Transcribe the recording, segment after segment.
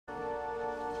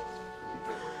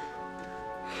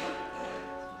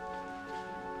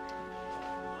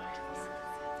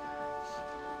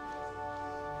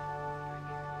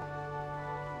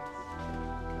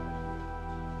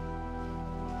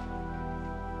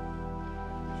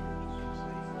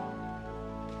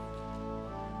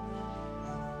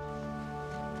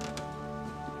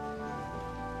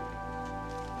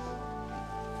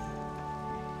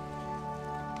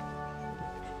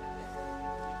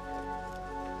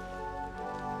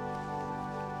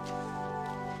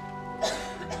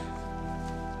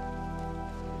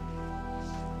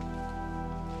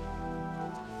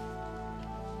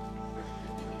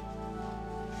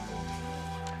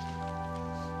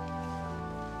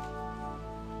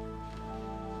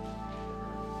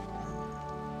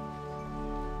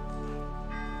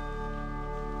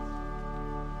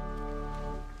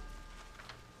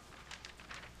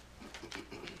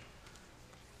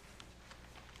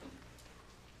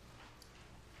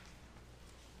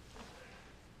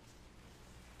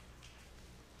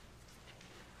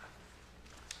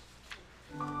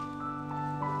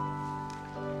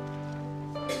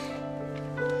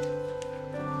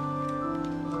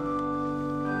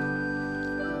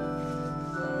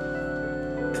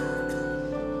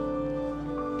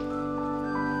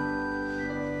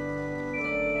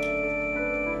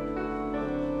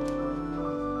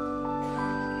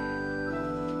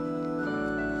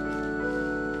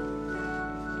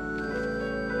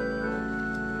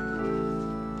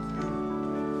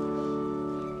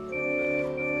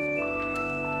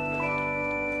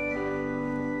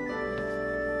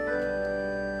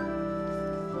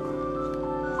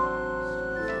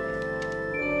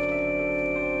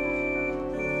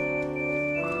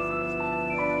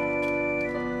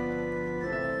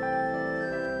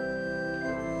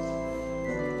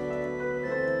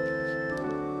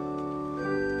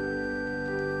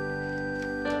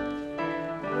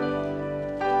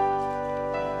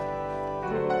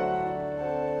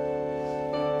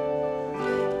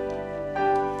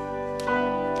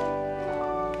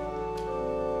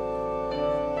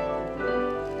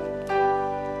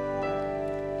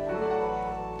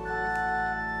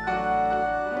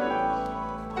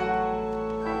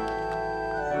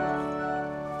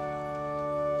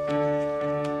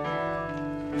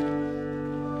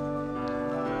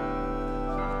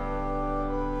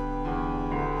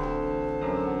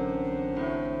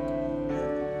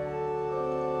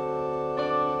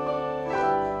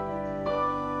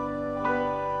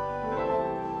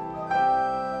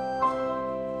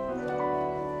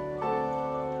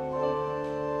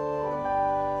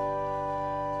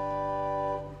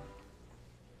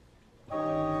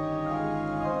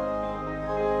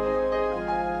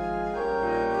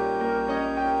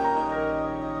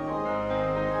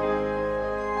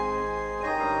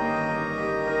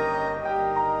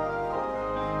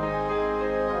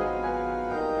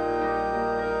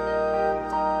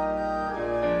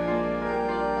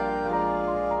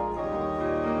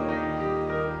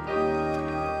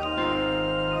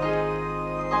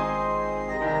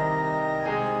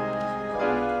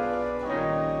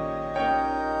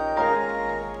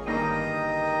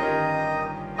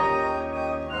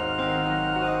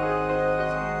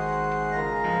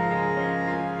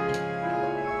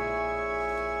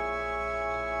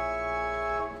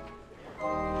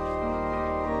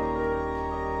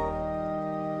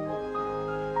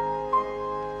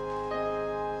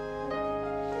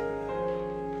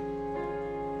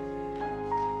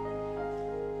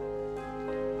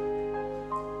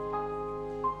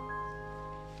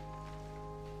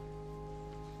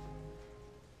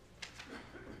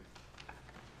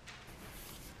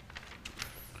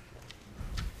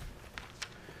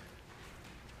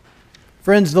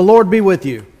Friends, the Lord be with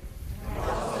you.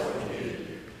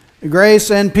 Grace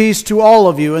and peace to all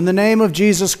of you in the name of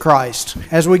Jesus Christ,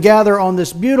 as we gather on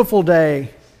this beautiful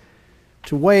day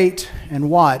to wait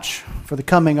and watch for the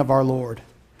coming of our Lord.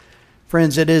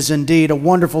 Friends, it is indeed a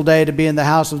wonderful day to be in the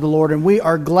house of the Lord, and we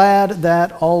are glad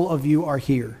that all of you are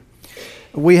here.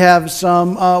 We have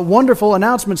some wonderful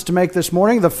announcements to make this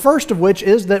morning, the first of which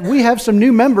is that we have some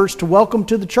new members to welcome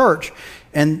to the church.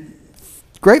 And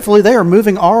gratefully, they are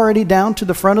moving already down to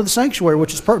the front of the sanctuary,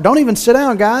 which is perfect. Don't even sit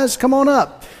down, guys. Come on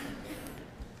up.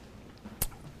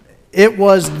 It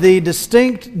was the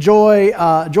distinct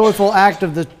joyful act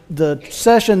of the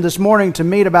session this morning to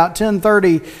meet about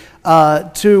 10:30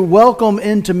 to welcome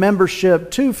into membership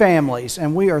two families,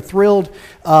 and we are thrilled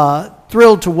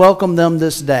to welcome them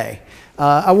this day.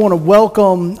 I want to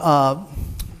welcome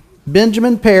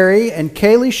Benjamin Perry and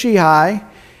Kaylee Shehai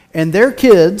and their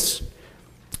kids,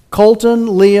 Colton,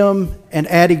 Liam, and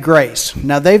Addie Grace.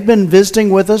 Now, they've been visiting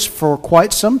with us for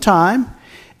quite some time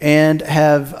and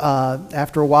have,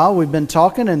 after a while, we've been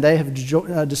talking, and they have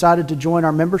decided to join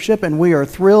our membership, and we are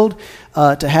thrilled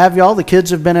to have y'all. The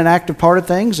kids have been an active part of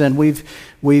things, and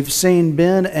we've seen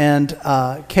Ben and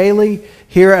Kaylee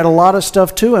here at a lot of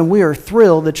stuff too, and we are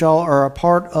thrilled that y'all are a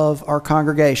part of our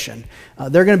congregation.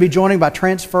 They're going to be joining by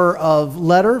transfer of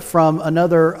letter from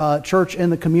another church in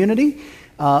the community,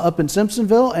 up in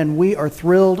Simpsonville, and we are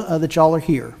thrilled that y'all are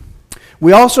here.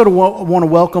 We also want to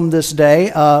welcome this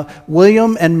day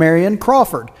William and Marion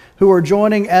Crawford, who are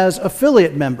joining as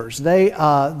affiliate members. They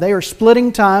are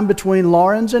splitting time between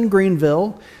Lawrence and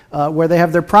Greenville, where they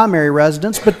have their primary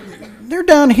residence, but they're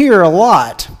down here a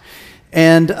lot.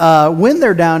 And when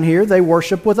they're down here, they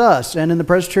worship with us. And in the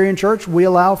Presbyterian Church, we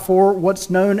allow for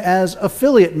what's known as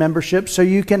affiliate membership, so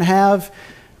you can have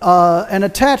an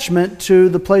attachment to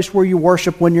the place where you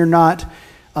worship when you're not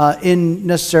in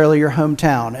necessarily your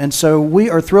hometown. And so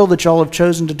we are thrilled that y'all have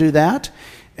chosen to do that.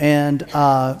 And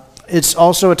it's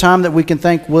also a time that we can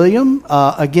thank William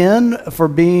again for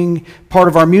being part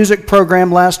of our music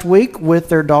program last week with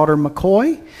their daughter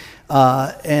McCoy.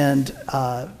 And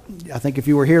I think if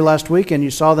you were here last week and you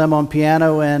saw them on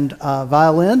piano and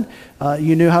violin,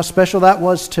 you knew how special that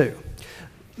was too.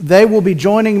 They will be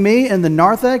joining me in the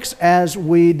narthex as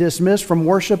we dismiss from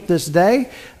worship this day,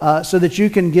 so that you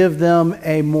can give them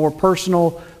a more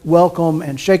personal welcome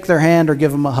and shake their hand or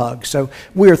give them a hug. So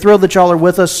we are thrilled that y'all are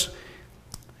with us,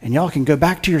 and y'all can go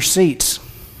back to your seats.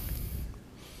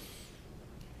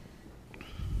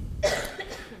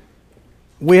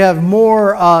 We have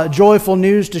more joyful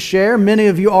news to share. Many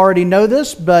of you already know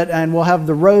this, and we'll have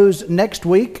the Rose next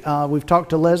week. We've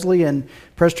talked to Leslie, and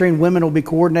Presbyterian Women will be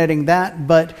coordinating that,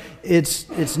 but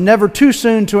it's never too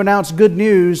soon to announce good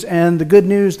news, and the good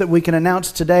news that we can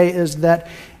announce today is that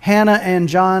Hannah and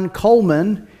John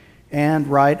Coleman and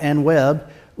Wright and Webb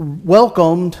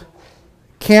welcomed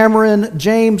Cameron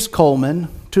James Coleman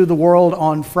to the world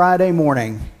on Friday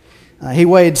morning. He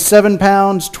weighed 7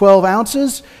 pounds, 12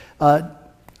 ounces.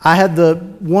 I had the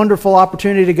wonderful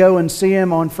opportunity to go and see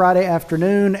him on Friday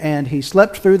afternoon, and he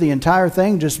slept through the entire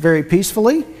thing just very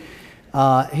peacefully.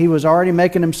 He was already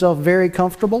making himself very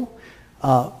comfortable.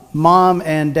 Mom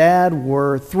and Dad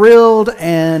were thrilled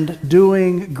and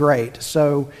doing great.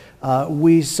 So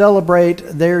we celebrate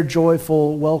their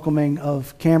joyful welcoming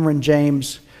of Cameron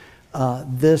James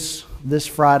this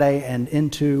Friday and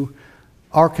into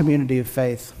our community of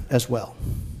faith as well.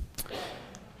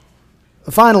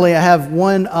 Finally, I have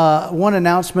one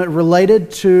announcement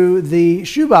related to the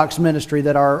shoebox ministry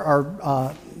that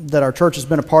our church has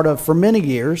been a part of for many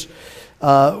years.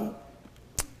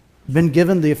 Been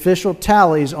given the official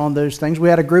tallies on those things. We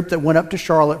had a group that went up to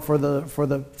Charlotte for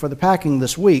the packing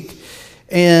this week,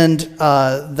 and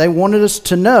they wanted us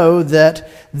to know that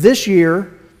this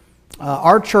year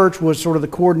our church was sort of the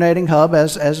coordinating hub,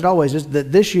 as it always is.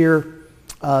 That this year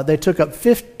they took up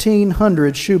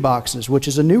 1,500 shoeboxes, which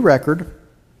is a new record,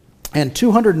 and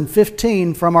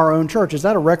 215 from our own church. Is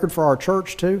that a record for our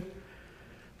church too?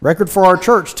 Record for our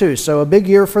church too. So a big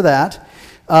year for that.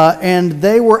 And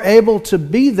they were able to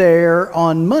be there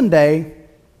on Monday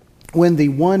when the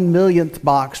 1 millionth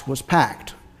box was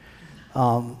packed.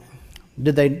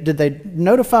 Did they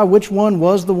notify which one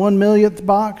was the 1 millionth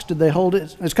box? Did they hold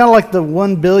it? It's kind of like the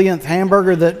 1 billionth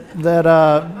hamburger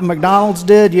that McDonald's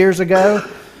did years ago.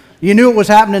 You knew it was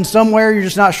happening somewhere, you're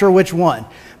just not sure which one.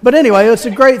 But anyway, it's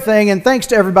a great thing, and thanks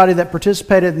to everybody that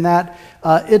participated in that.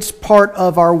 It's part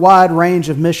of our wide range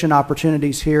of mission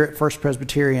opportunities here at First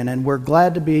Presbyterian, and we're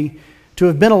glad to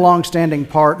have been a long-standing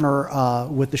partner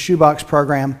with the Shoebox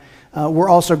program. We're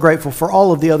also grateful for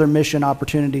all of the other mission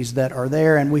opportunities that are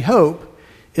there, and we hope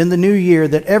in the new year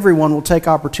that everyone will take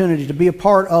opportunity to be a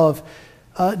part of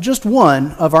just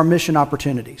one of our mission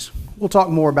opportunities. We'll talk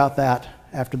more about that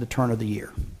after the turn of the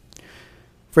year.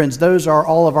 Friends, those are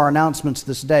all of our announcements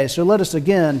this day. So let us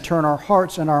again turn our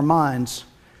hearts and our minds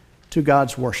to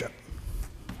God's worship.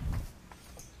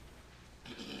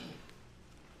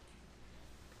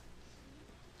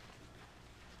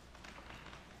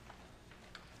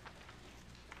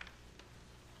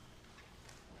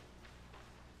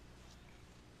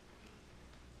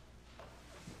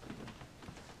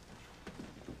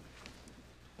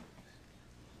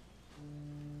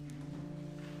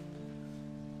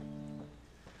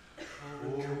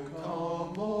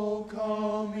 O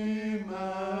come, Emmanuel,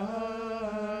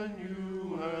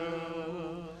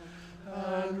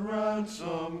 and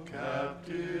ransom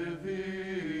captive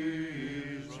Israel,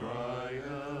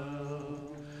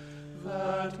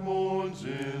 that mourns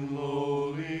in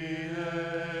lowly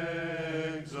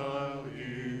exile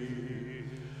here,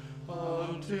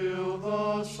 until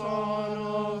the Son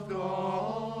of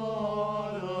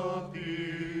God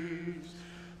appears.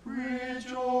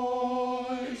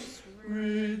 Rejoice,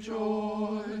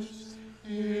 rejoice,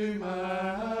 Emmanuel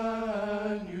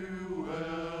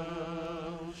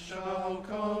shall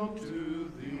come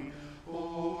to thee,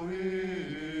 O Israel.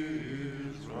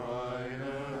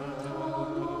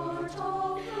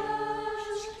 Mortal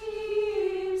flesh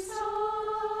keep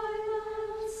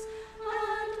silence,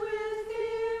 and with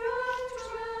fear and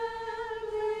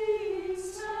trembling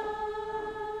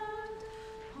stand.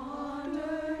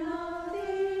 Ponder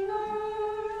nothing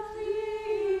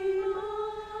earthly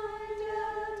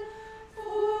minded,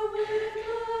 for with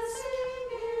blessing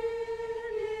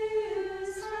in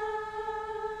His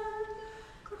hand,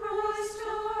 Christ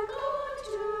our God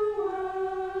to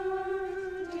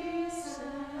earth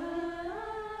descended,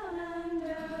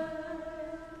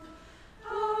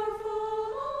 our full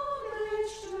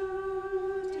homage to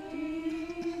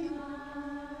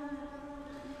demand.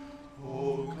 O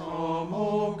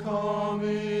come,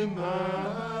 Emmanuel,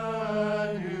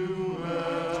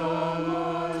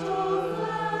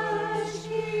 Flesh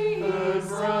keep and ransom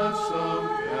silence,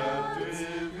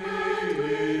 captive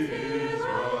Israel,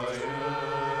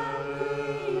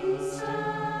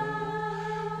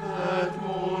 that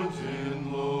mourns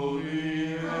in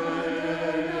lowly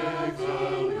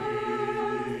exile here,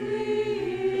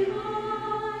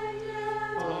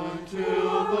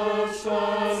 until the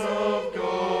Son of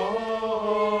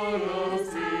God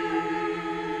appears.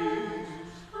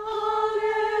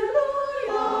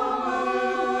 Alleluia.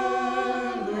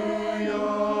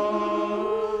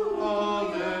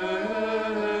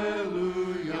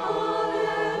 Alleluia,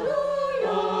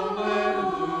 alleluia,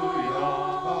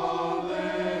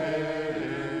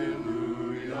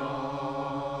 alleluia.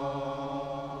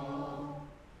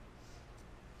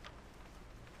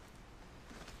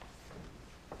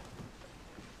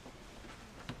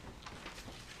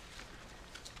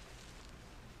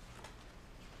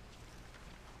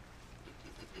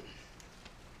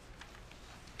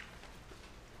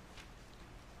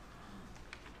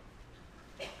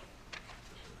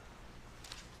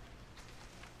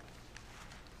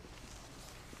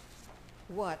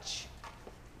 Watch,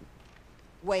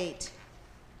 wait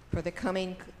for the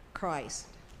coming Christ.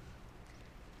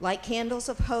 Like candles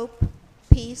of hope,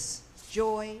 peace,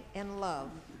 joy, and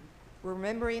love,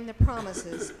 remembering the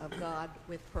promises of God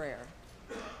with prayer.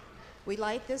 We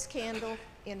light this candle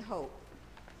in hope.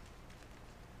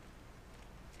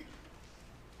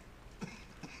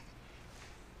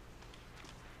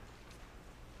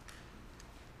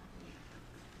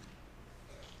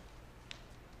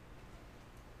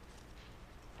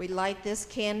 We light this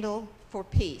candle for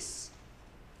peace.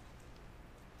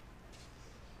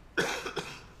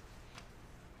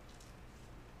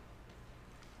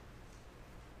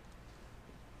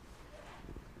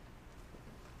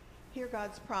 Hear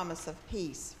God's promise of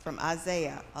peace from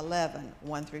Isaiah 11,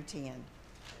 1 through 10.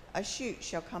 A shoot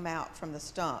shall come out from the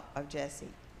stump of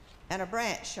Jesse, and a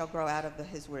branch shall grow out of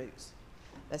his roots.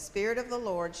 The Spirit of the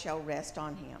Lord shall rest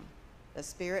on him, the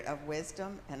Spirit of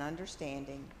wisdom and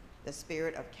understanding, the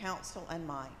Spirit of counsel and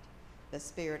might, the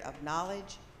Spirit of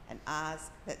knowledge and eyes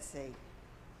that see,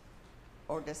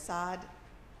 or decide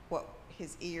what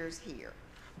his ears hear.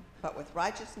 But with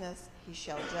righteousness he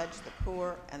shall judge the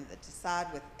poor, and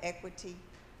decide with equity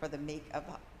for the meek of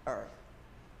the earth.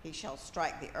 He shall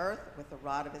strike the earth with the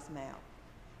rod of his mouth,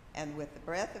 and with the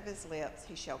breath of his lips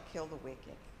he shall kill the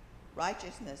wicked.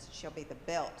 Righteousness shall be the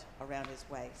belt around his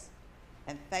waist,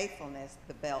 and faithfulness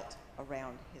the belt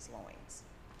around his loins.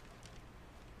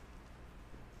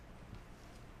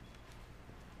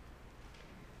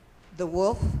 The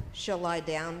wolf shall lie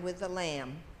down with the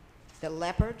lamb, the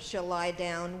leopard shall lie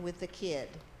down with the kid,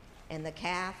 and the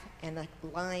calf, and the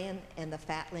lion, and the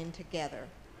fatling together,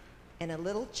 and a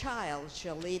little child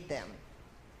shall lead them.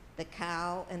 The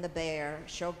cow and the bear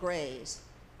shall graze,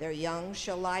 their young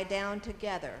shall lie down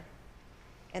together,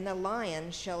 and the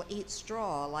lion shall eat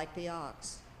straw like the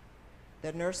ox.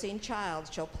 The nursing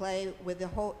child shall play with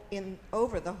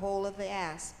over the hole of the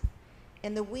asp,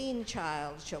 and the weaned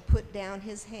child shall put down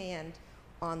his hand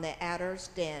on the adder's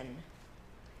den.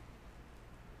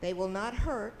 They will not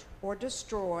hurt or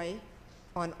destroy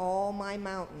on all my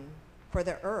mountain, for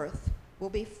the earth will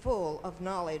be full of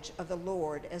knowledge of the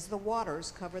Lord as the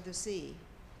waters cover the sea.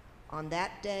 On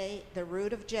that day, the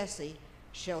root of Jesse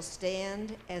shall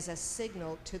stand as a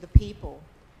signal to the people.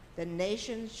 The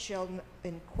nations shall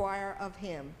inquire of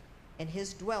him, and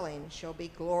his dwelling shall be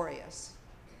glorious.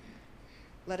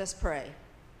 Let us pray.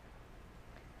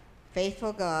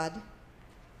 Faithful God,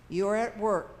 you are at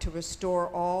work to restore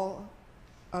all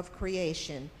of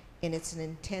creation in its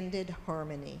intended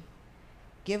harmony.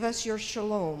 Give us your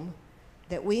shalom,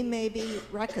 that we may be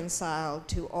reconciled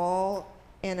to all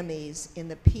enemies in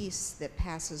the peace that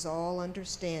passes all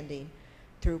understanding,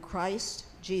 through Christ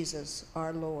Jesus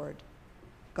our Lord.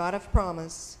 God of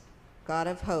promise, God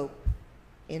of hope,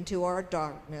 into our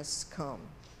darkness come.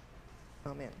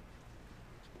 Amen.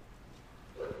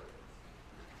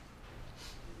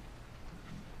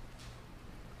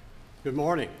 Good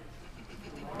morning.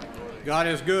 God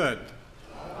is good.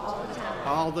 All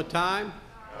the time.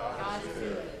 God is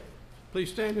good.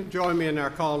 Please stand and join me in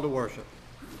our call to worship.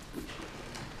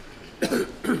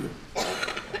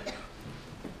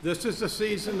 This is the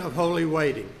season of holy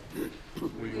waiting.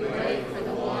 We wait for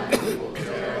the one who will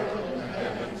tear open the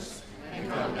heavens and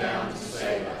come down to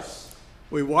save us.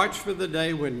 We watch for the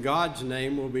day when God's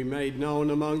name will be made known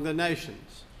among the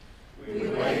nations. We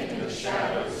wait in the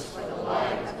shadows for the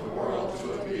light of the world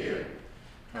to appear.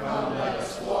 Come, let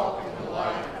us walk in the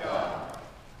light of God.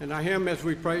 And our hymn as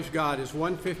we praise God is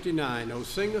 159, "Oh,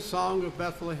 Sing a Song of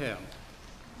Bethlehem."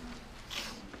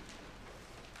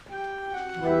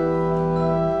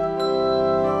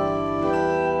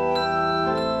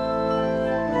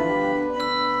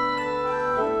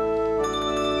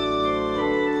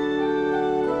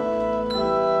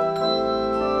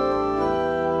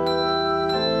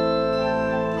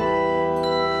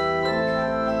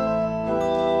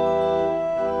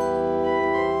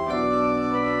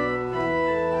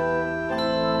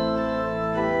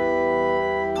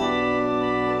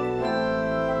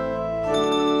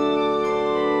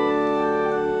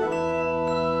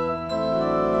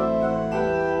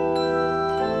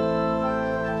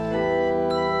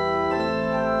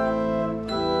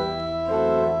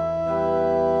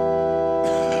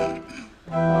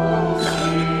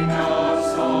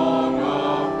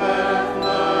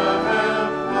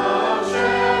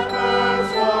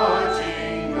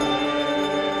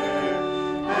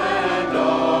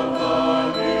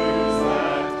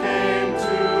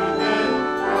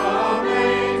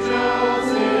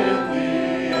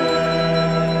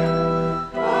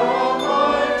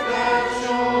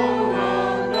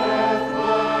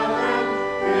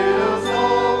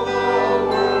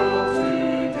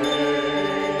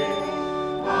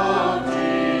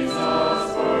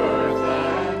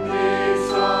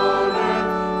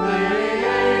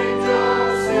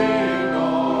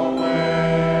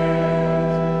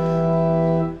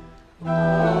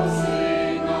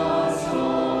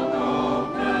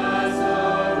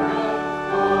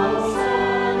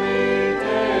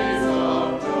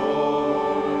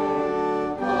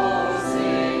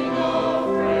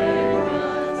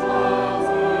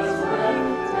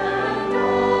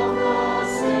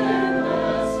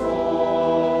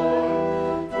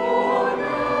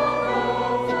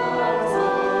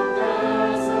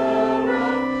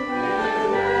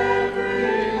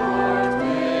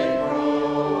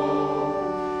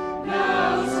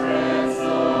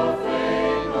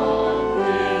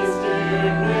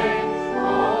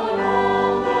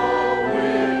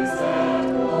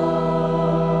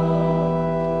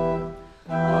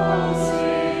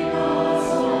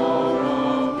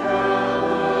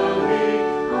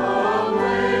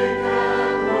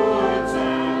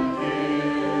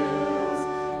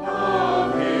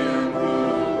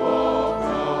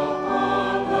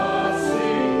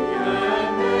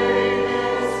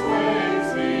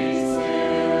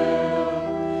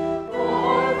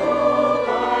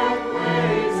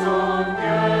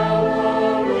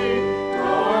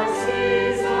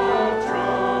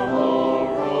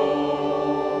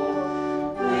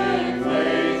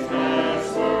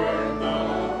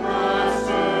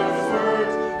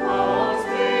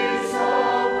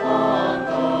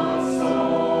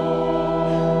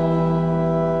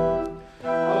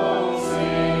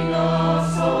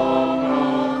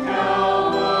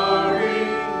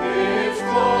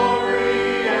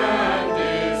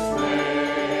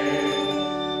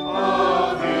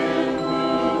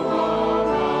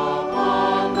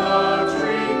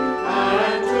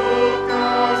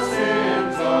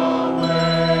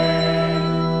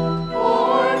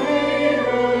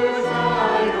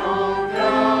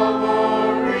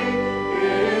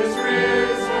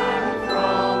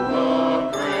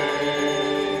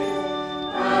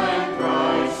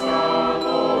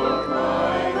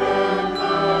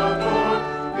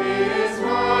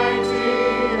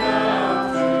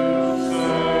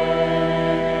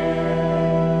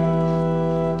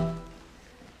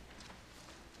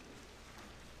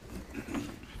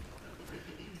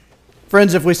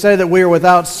 Friends, if we say that we are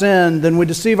without sin, then we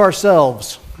deceive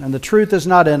ourselves, and the truth is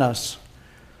not in us.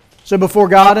 So before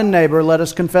God and neighbor, let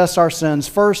us confess our sins,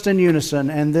 first in unison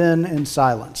and then in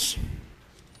silence.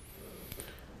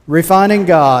 Refining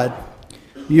God,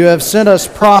 you have sent us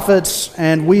prophets,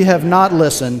 and we have not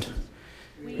listened.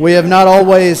 We have not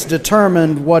always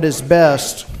determined what is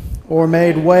best, or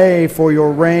made way for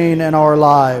your reign in our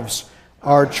lives,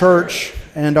 our church,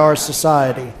 and our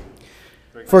society.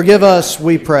 Forgive us,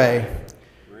 we pray.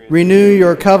 Renew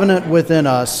your covenant within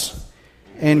us,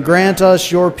 and grant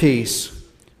us your peace,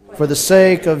 for the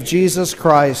sake of Jesus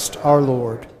Christ our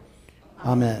Lord.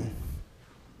 Amen.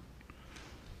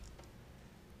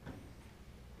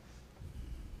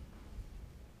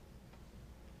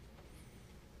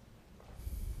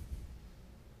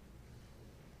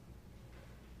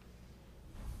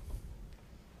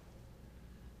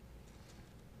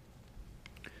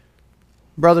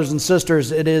 Brothers and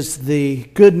sisters, it is the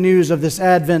good news of this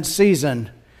Advent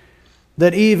season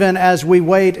that even as we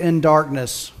wait in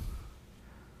darkness,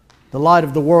 the light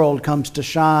of the world comes to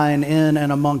shine in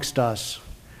and amongst us.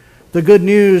 The good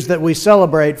news that we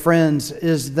celebrate, friends,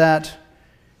 is that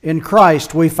in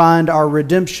Christ we find our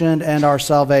redemption and our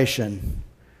salvation.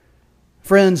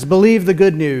 Friends, believe the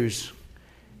good news.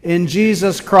 In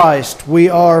Jesus Christ we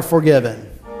are forgiven.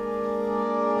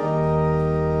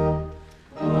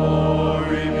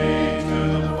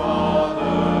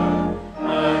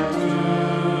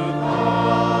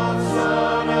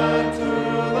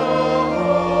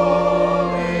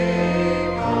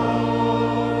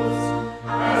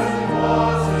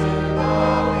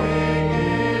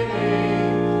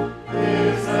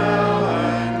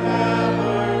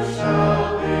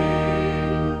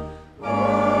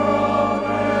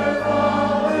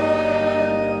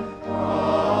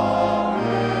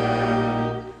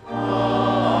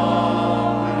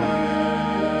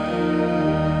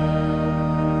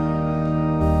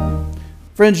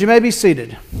 Friends, you may be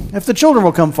seated. If the children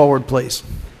will come forward, please.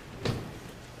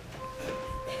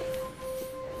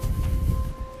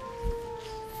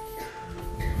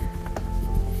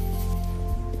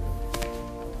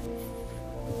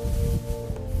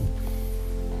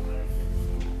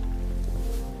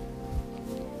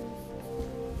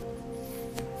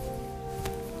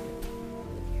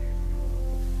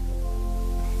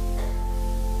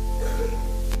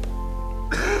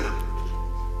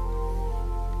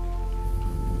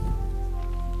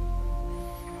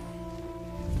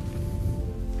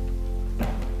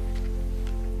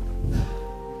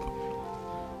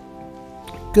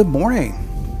 Good morning.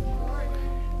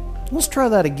 Let's try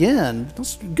that again.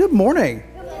 Good morning.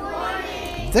 Good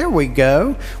morning. There we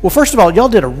go. Well, first of all, y'all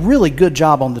did a really good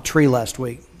job on the tree last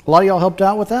week. A lot of y'all helped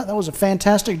out with that. That was a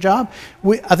fantastic job.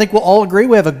 I think we'll all agree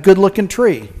we have a good-looking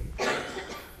tree.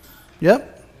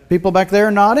 Yep. People back there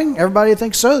are nodding. Everybody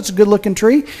thinks so. It's a good-looking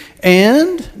tree.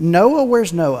 And Noah,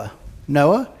 where's Noah?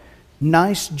 Noah,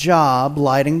 nice job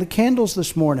lighting the candles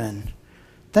this morning.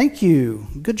 Thank you.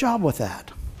 Good job with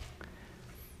that.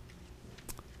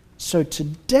 So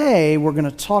today we're going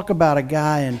to talk about a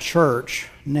guy in church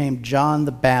named John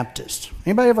the Baptist.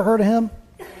 Anybody ever heard of him?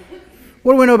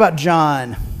 What do we know about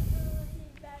John? He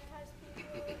baptized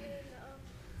people in a river,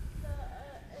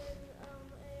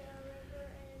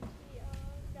 and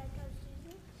he baptized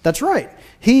Jesus. That's right.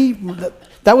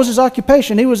 That was his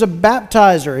occupation. He was a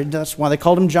baptizer. That's why they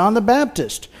called him John the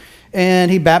Baptist.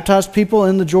 And he baptized people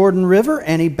in the Jordan River,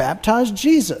 and he baptized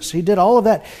Jesus. He did all of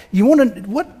that. You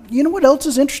know what else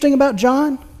is interesting about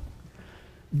John?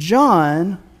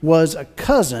 John was a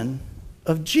cousin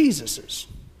of Jesus's.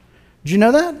 Did you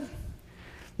know that?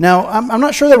 Now, I'm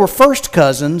not sure they were first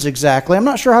cousins exactly. I'm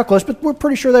not sure how close, but we're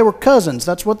pretty sure they were cousins.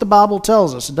 That's what the Bible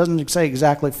tells us. It doesn't say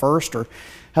exactly first or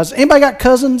has anybody got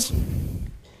cousins?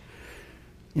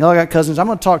 Y'all got cousins? I'm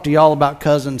going to talk to y'all about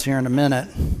cousins here in a minute.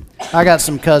 I got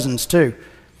some cousins too.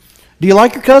 Do you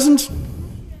like your cousins?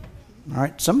 All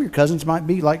right, some of your cousins might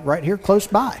be like right here close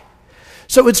by.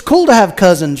 So it's cool to have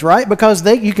cousins, right? Because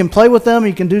you can play with them,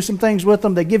 you can do some things with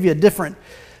them. They give you a different,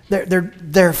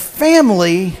 they're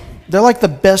family. They're like the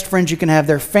best friends you can have.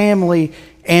 They're family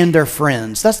and they're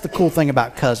friends. That's the cool thing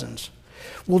about cousins.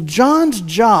 Well, John's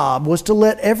job was to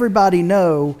let everybody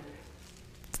know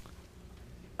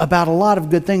about a lot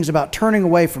of good things about turning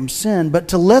away from sin, but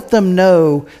to let them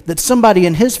know that somebody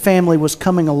in his family was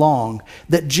coming along,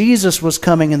 that Jesus was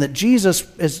coming, and that Jesus,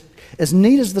 as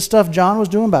neat as the stuff John was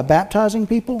doing by baptizing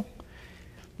people,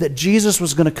 that Jesus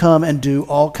was going to come and do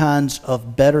all kinds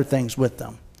of better things with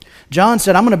them. John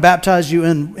said, I'm going to baptize you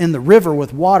in the river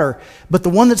with water, but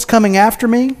the one that's coming after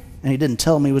me, and he didn't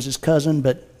tell me he was his cousin,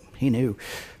 but he knew.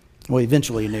 Well,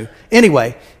 eventually he knew.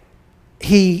 Anyway,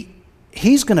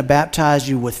 He's going to baptize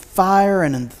you with fire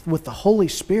and with the Holy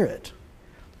Spirit.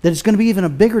 That it's going to be even a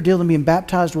bigger deal than being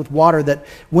baptized with water, that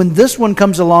when this one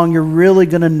comes along, you're really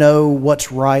going to know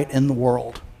what's right in the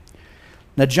world.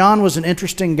 Now, John was an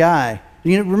interesting guy.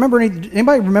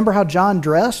 Anybody remember how John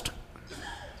dressed?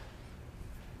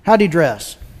 How'd he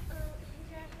dress? He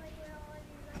dressed like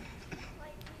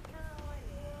like kind of like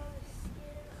raw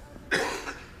skin.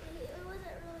 It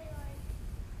wasn't really like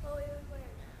what we would wear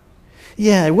now.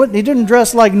 Yeah, he didn't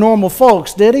dress like normal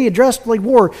folks, did he? He dressed like,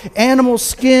 wore animal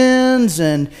skins,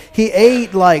 and he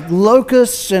ate like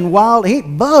locusts and he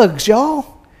ate bugs,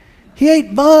 y'all. He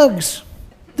ate bugs.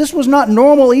 This was not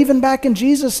normal even back in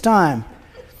Jesus' time.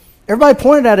 Everybody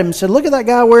pointed at him and said, look at that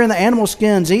guy wearing the animal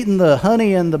skins, eating the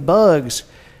honey and the bugs.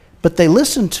 But they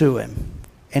listened to him,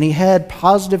 and he had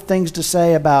positive things to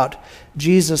say about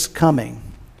Jesus coming.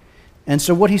 And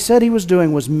so what he said he was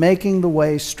doing was making the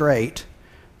way straight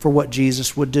for what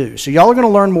Jesus would do. So y'all are going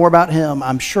to learn more about him,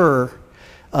 I'm sure,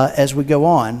 as we go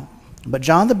on. But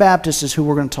John the Baptist is who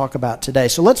we're going to talk about today.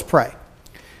 So let's pray.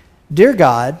 Dear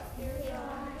God,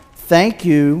 thank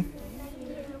you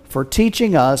for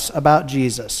teaching us about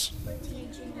Jesus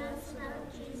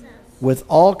with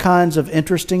all kinds of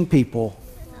interesting people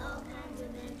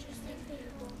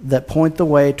that point the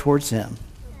way towards him.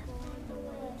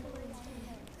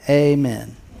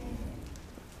 Amen.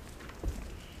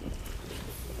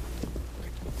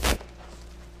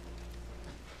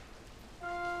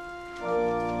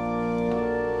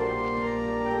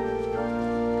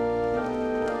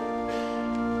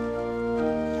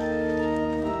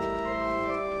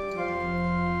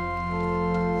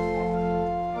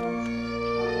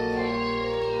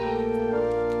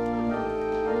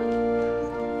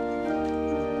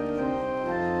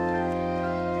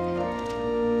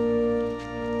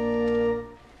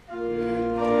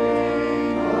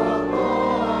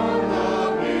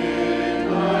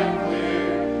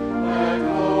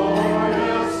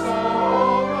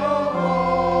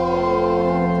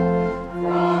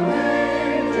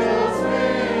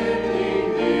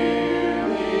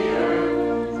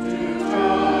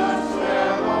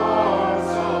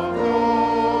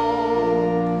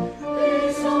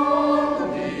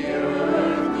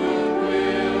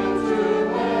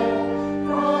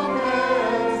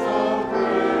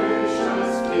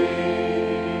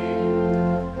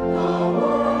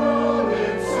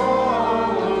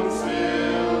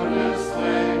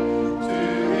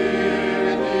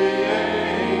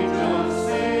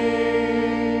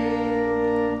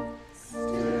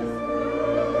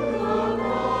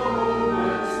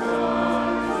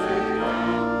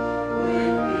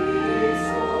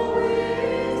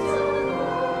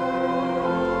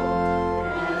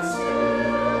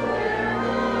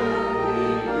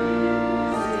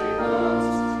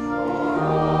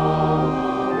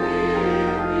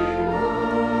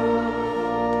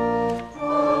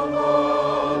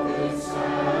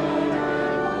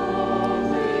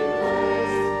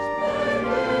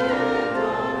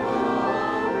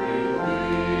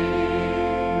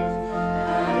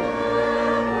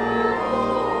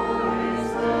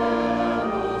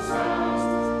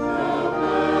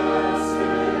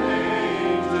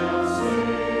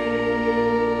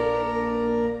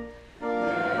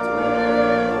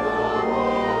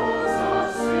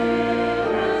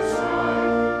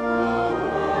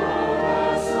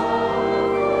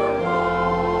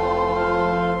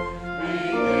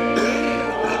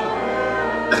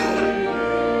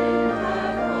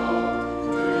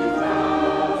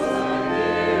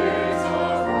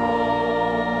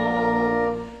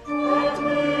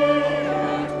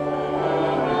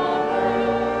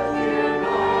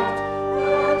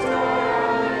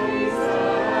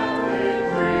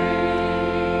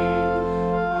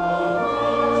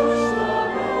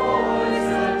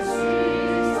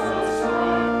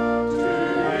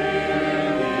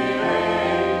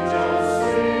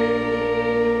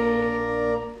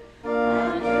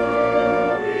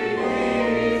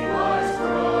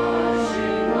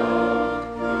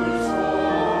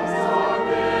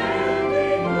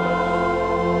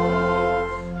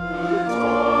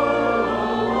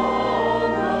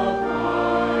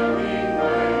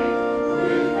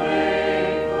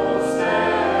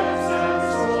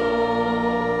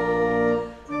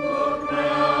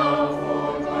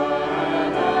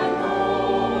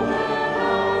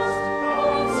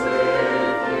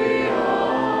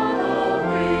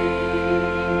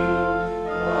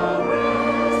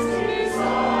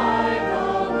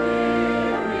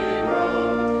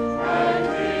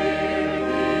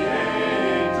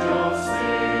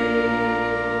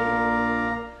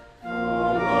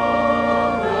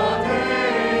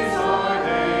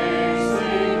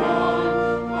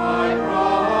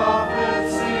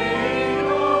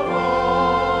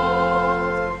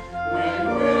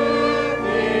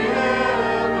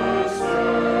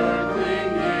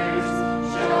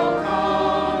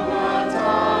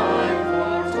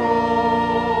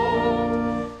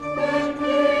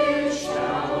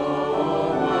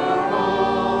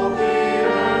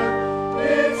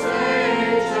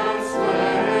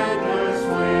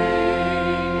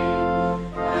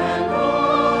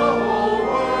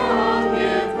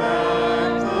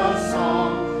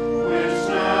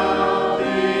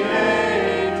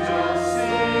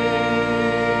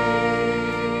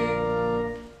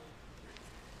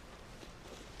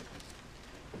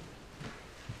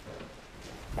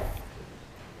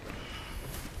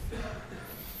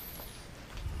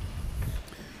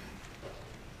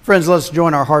 Friends, let's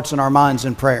join our hearts and our minds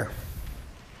in prayer.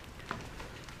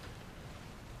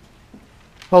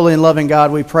 Holy and loving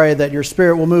God, we pray that your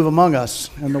Spirit will move among us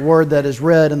in the word that is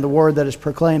read and the word that is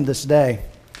proclaimed this day.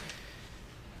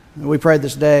 We pray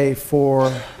this day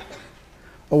for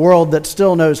a world that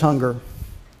still knows hunger,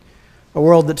 a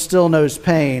world that still knows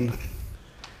pain,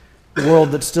 a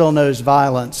world that still knows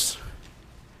violence,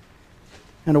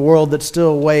 and a world that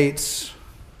still waits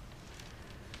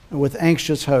with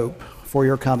anxious hope for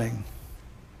your coming.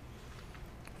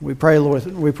 We pray, Lord,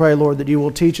 that you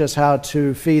will teach us how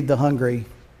to feed the hungry,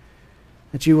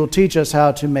 that you will teach us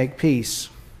how to make peace,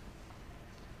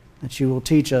 that you will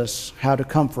teach us how to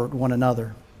comfort one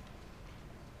another.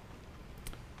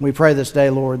 We pray this day,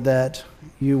 Lord, that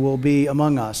you will be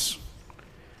among us,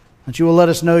 that you will let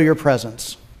us know your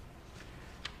presence,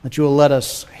 that you will let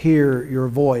us hear your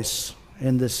voice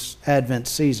in this Advent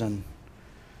season,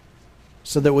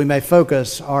 so that we may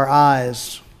focus our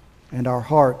eyes and our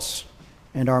hearts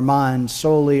and our minds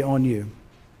solely on you.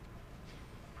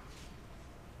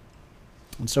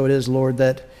 And so it is, Lord,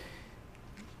 that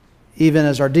even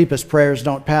as our deepest prayers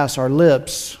don't pass our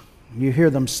lips, you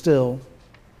hear them still,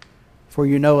 for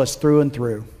you know us through and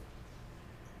through.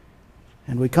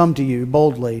 And we come to you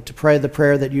boldly to pray the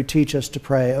prayer that you teach us to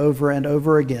pray over and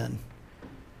over again.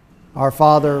 Our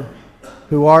Father,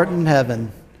 who art in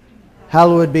heaven,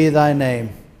 hallowed be thy name.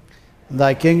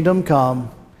 Thy kingdom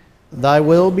come, thy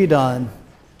will be done,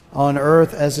 on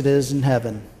earth as it is in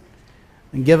heaven.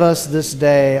 And give us this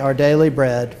day our daily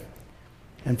bread,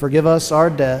 and forgive us our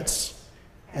debts,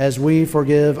 as we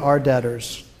forgive our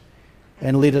debtors.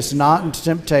 And lead us not into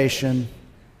temptation,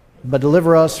 but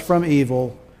deliver us from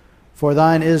evil. For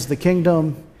thine is the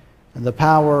kingdom, and the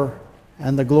power,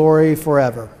 and the glory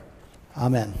forever.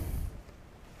 Amen.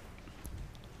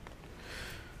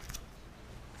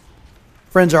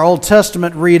 Friends, our Old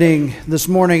Testament reading this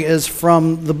morning is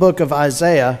from the book of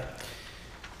Isaiah.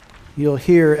 You'll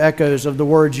hear echoes of the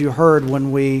words you heard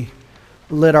when we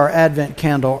lit our Advent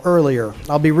candle earlier.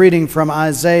 I'll be reading from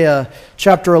Isaiah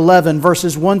chapter 11,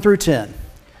 verses 1 through 10.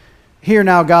 Hear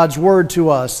now God's word to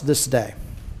us this day.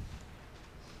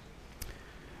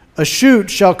 A shoot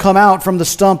shall come out from the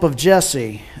stump of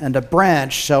Jesse, and a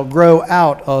branch shall grow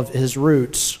out of his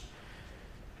roots.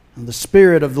 And the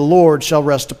Spirit of the Lord shall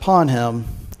rest upon him,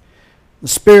 the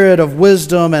Spirit of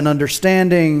wisdom and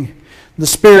understanding, the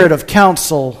Spirit of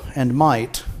counsel and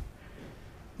might,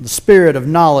 the Spirit of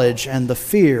knowledge and the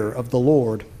fear of the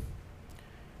Lord.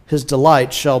 His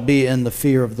delight shall be in the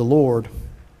fear of the Lord.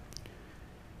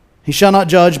 He shall not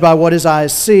judge by what his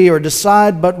eyes see, or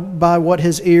decide but by what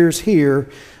his ears hear,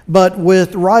 but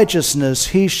with righteousness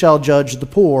he shall judge the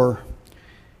poor,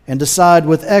 and decide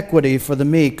with equity for the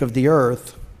meek of the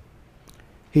earth.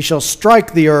 He shall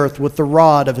strike the earth with the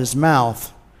rod of his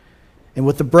mouth, and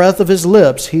with the breath of his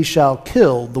lips he shall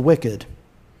kill the wicked.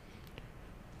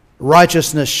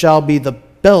 Righteousness shall be the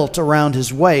belt around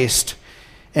his waist,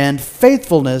 and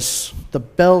faithfulness the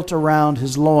belt around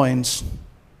his loins.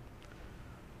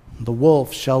 The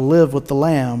wolf shall live with the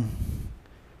lamb.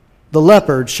 The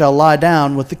leopard shall lie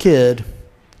down with the kid.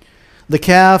 The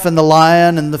calf and the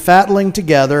lion and the fatling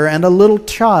together, and a little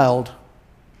child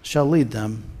shall lead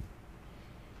them.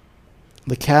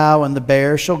 The cow and the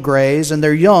bear shall graze, and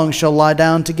their young shall lie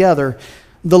down together.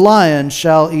 The lion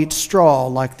shall eat straw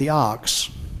like the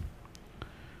ox.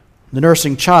 The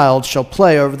nursing child shall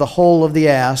play over the hole of the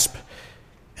asp,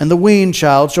 and the weaned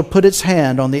child shall put its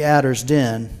hand on the adder's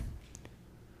den.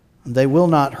 They will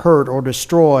not hurt or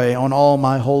destroy on all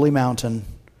my holy mountain.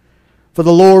 For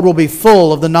the Lord will be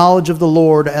full of the knowledge of the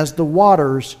Lord as the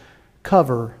waters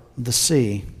cover the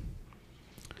sea.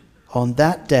 On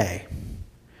that day,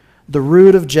 the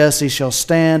root of Jesse shall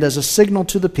stand as a signal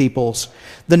to the peoples.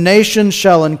 The nations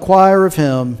shall inquire of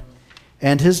him,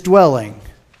 and his dwelling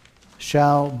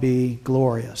shall be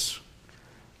glorious.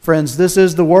 Friends, this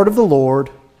is the word of the Lord.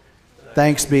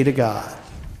 Thanks be to God.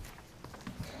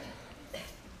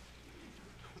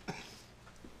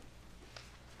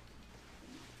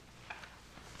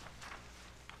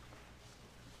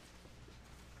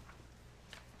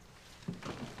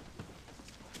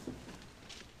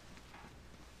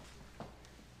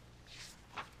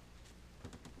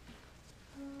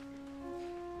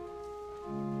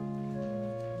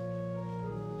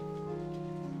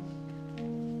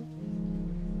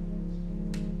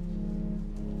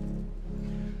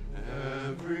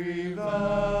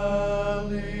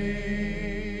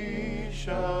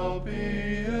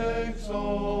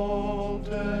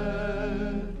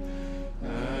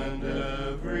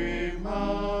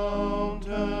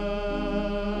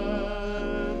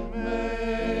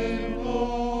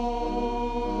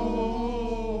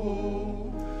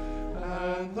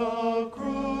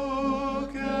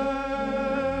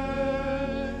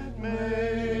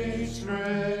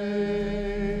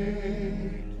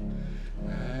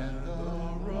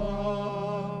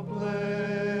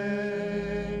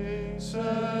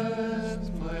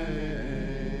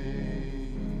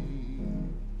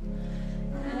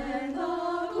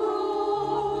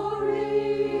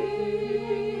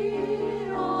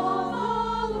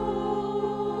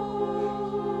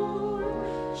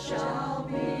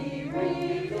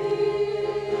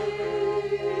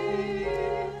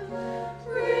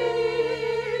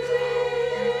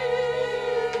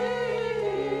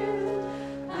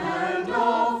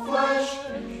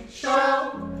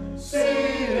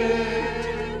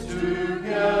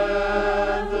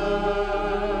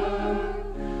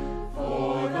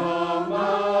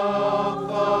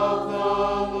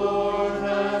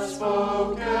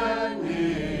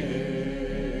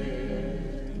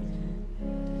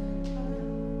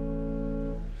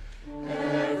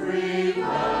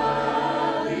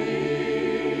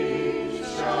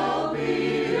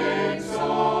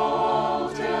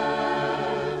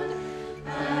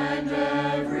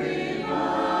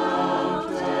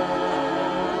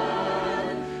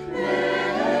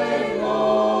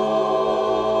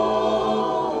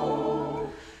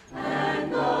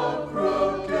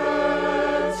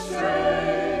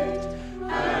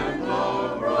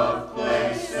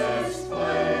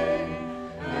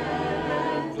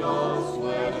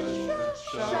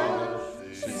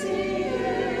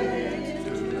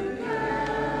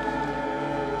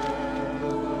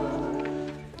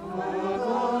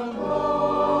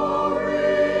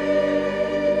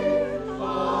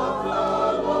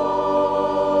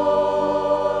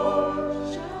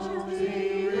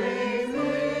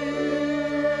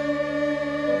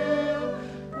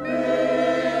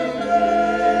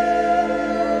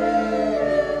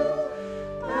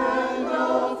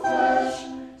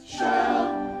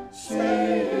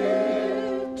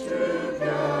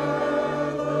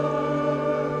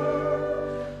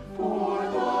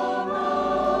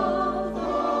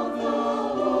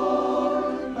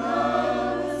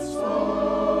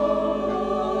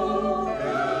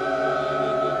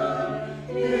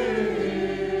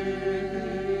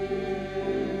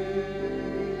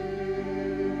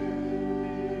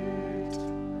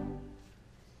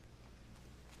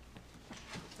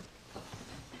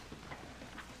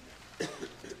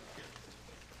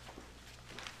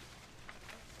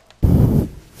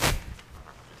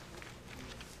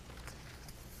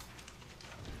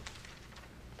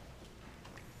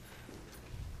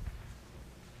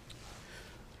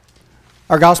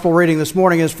 Our gospel reading this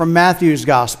morning is from Matthew's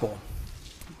gospel.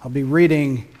 I'll be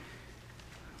reading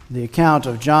the account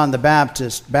of John the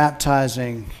Baptist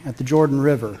baptizing at the Jordan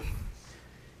River.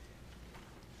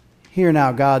 Hear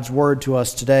now God's word to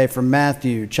us today from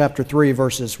Matthew chapter 3,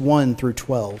 verses 1 through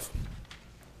 12.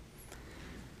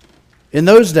 In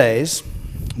those days,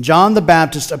 John the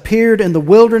Baptist appeared in the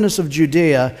wilderness of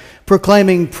Judea,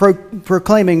 proclaiming,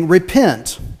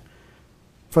 "Repent,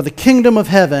 for the kingdom of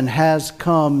heaven has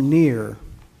come near."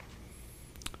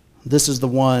 This is the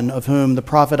one of whom the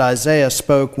prophet Isaiah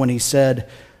spoke when he said,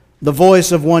 "The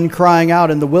voice of one crying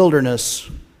out in the wilderness,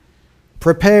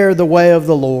 prepare the way of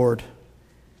the Lord,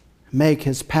 make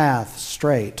his path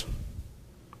straight."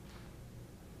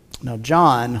 Now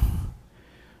John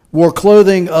wore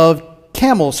clothing of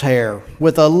camel's hair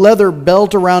with a leather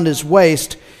belt around his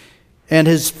waist, and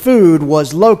his food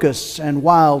was locusts and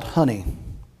wild honey.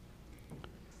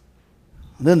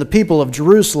 Then the people of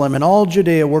Jerusalem and all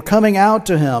Judea were coming out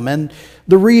to him, and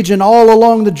the region all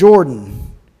along the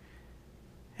Jordan.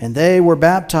 And they were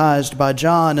baptized by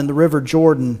John in the river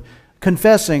Jordan,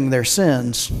 confessing their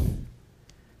sins.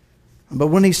 But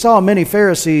when he saw many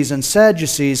Pharisees and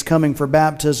Sadducees coming for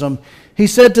baptism, he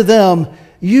said to them,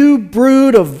 "You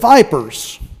brood of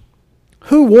vipers,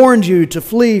 who warned you to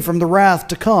flee from the wrath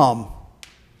to come?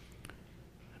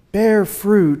 Bear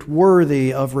fruit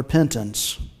worthy of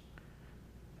repentance.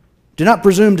 Do not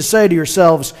presume to say to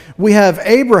yourselves, 'We have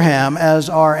Abraham as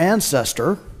our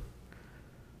ancestor.'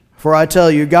 For I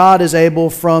tell you, God is able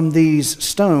from these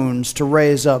stones to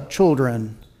raise up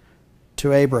children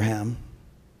to Abraham.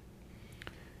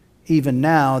 Even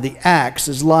now the axe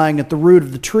is lying at the root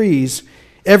of the trees.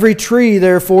 Every tree,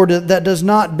 therefore, that does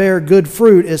not bear good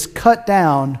fruit is cut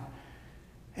down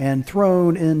and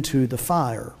thrown into the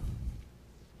fire.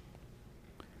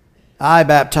 I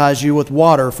baptize you with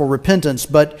water for repentance,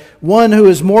 but one who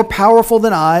is more powerful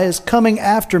than I is coming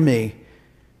after me,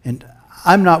 and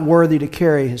I'm not worthy to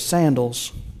carry his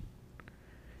sandals.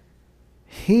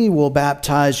 He will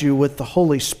baptize you with the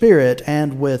Holy Spirit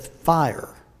and with fire.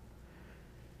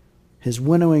 His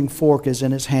winnowing fork is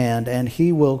in his hand, and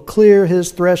he will clear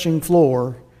his threshing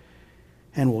floor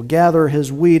and will gather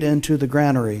his wheat into the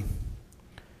granary.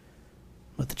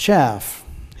 But the chaff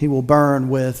he will burn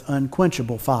with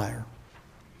unquenchable fire."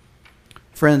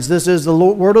 Friends, this is the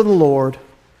word of the Lord.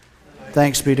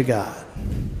 Thanks be to God.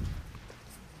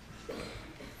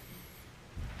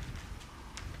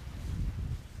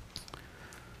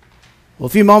 Well, a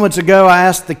few moments ago, I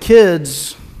asked the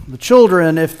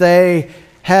children, if they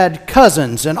had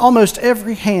cousins, and almost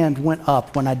every hand went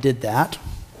up when I did that.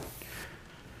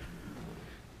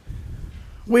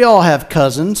 We all have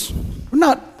cousins.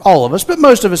 Not all of us, but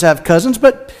most of us have cousins.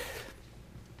 But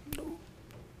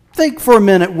think for a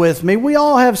minute with me. We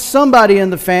all have somebody in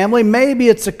the family. Maybe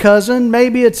it's a cousin,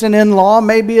 maybe it's an in-law,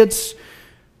 maybe it's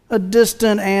a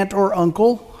distant aunt or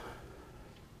uncle.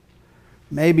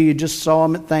 Maybe you just saw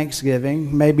them at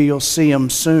Thanksgiving. Maybe you'll see them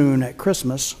soon at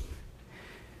Christmas.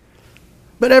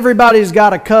 But everybody's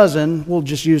got a cousin. We'll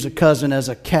just use a cousin as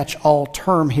a catch-all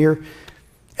term here.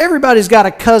 Everybody's got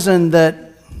a cousin that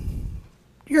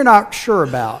you're not sure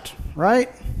about, right?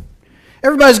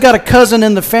 Everybody's got a cousin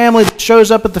in the family that shows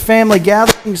up at the family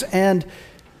gatherings, and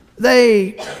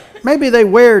maybe they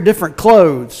wear different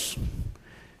clothes.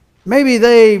 Maybe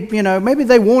they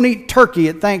won't eat turkey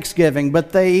at Thanksgiving,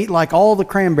 but they eat like all the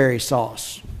cranberry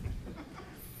sauce.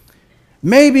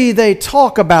 Maybe they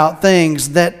talk about things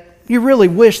that you really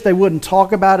wish they wouldn't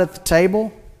talk about at the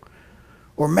table.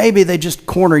 Or maybe they just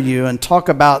corner you and talk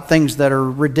about things that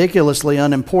are ridiculously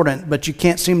unimportant, but you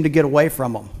can't seem to get away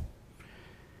from them.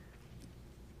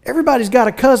 Everybody's got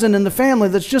a cousin in the family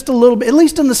that's just a little bit, at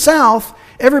least in the South,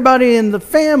 everybody in the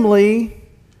family,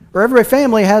 or every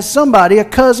family has somebody, a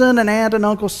cousin, an aunt, an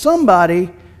uncle, somebody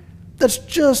that's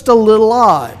just a little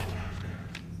odd.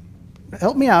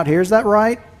 Help me out here, is that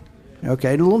right?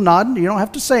 Okay, a little nod. You don't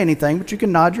have to say anything, but you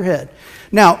can nod your head.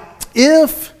 Now,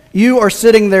 if you are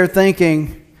sitting there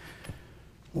thinking,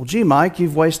 well, gee, Mike,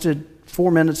 you've wasted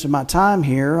 4 minutes of my time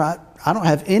here. I don't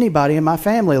have anybody in my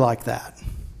family like that.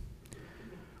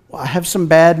 Well, I have some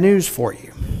bad news for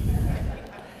you.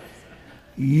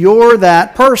 You're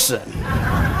that person.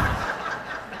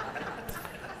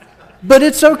 But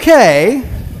it's okay.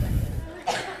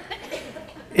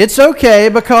 It's okay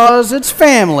because it's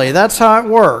family. That's how it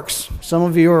works. Some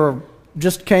of you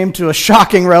just came to a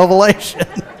shocking revelation.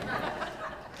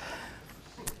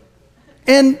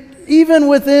 And even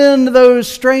within those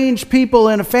strange people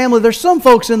in a family, there's some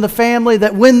folks in the family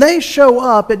that when they show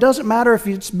up, it doesn't matter if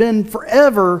it's been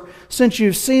forever since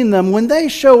you've seen them, when they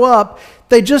show up,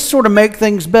 They just sort of make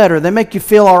things better. They make you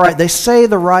feel all right. They say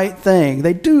the right thing.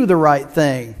 They do the right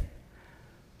thing.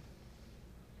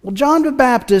 Well, John the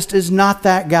Baptist is not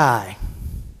that guy.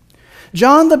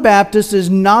 John the Baptist is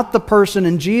not the person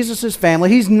in Jesus' family.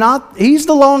 He's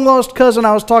the long-lost cousin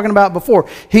I was talking about before.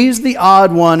 He's the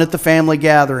odd one at the family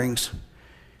gatherings.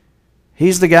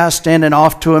 He's the guy standing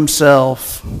off to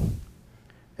himself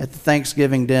at the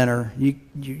Thanksgiving dinner.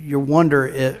 You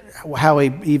wonder how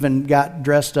he even got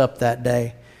dressed up that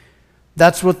day.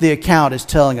 That's what the account is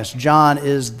telling us. John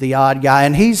is the odd guy,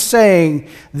 and he's saying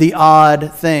the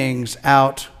odd things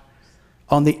out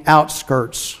on the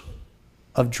outskirts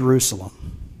of Jerusalem.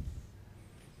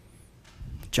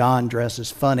 John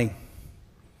dresses funny.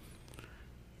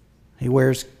 He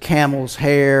wears camel's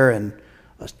hair and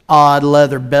an odd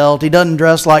leather belt. He doesn't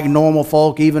dress like normal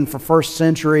folk, even for first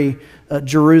century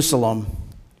Jerusalem.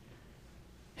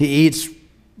 He eats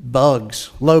bugs,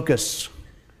 locusts,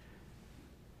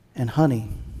 and honey.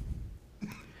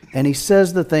 And he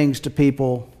says the things to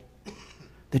people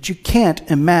that you can't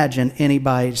imagine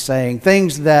anybody saying.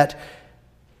 Things that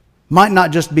might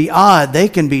not just be odd, they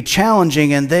can be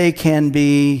challenging and they can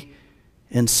be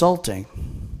insulting.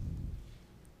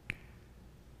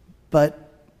 But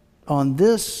on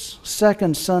this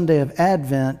second Sunday of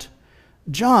Advent,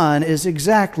 John is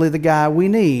exactly the guy we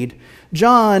need.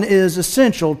 John is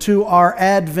essential to our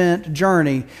Advent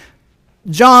journey.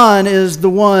 John is the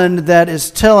one that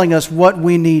is telling us what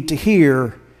we need to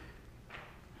hear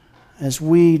as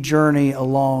we journey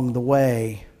along the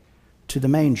way to the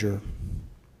manger.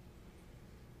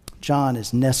 John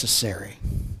is necessary.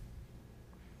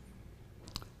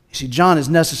 You see, John is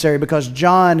necessary because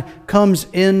John comes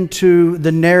into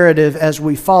the narrative as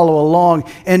we follow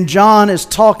along, and John is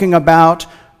talking about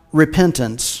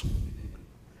repentance.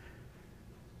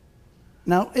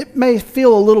 Now, it may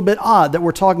feel a little bit odd that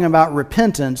we're talking about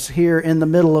repentance here in the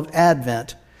middle of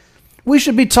Advent. We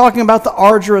should be talking about the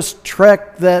arduous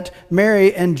trek that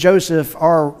Mary and Joseph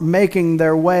are making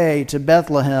their way to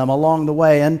Bethlehem along the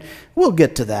way, and we'll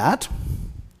get to that.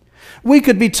 We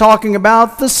could be talking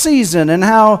about the season and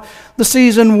how the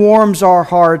season warms our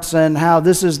hearts and how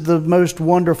this is the most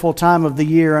wonderful time of the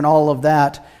year and all of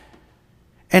that.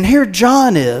 And here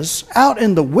John is out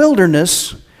in the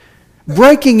wilderness,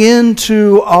 breaking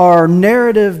into our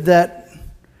narrative that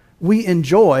we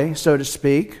enjoy, so to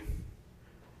speak,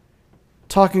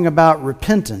 talking about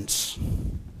repentance.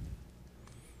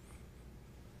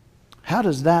 How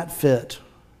does that fit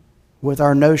with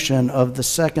our notion of the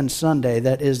second Sunday,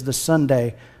 that is the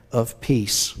Sunday of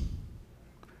peace?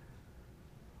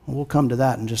 We'll come to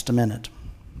that in just a minute.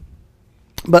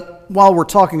 But while we're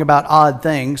talking about odd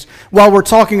things, while we're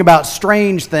talking about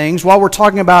strange things, while we're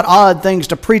talking about odd things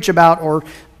to preach about or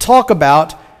talk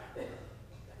about,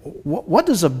 what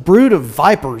does a brood of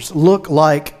vipers look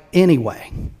like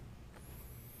anyway?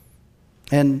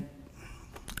 And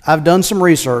I've done some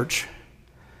research,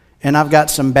 and I've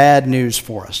got some bad news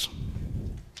for us.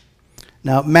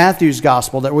 Now, Matthew's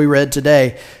gospel that we read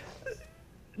today,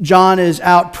 John is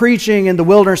out preaching in the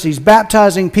wilderness. He's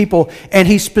baptizing people, and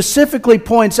he specifically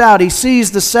points out, he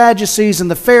sees the Sadducees and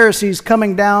the Pharisees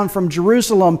coming down from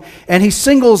Jerusalem, and he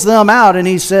singles them out, and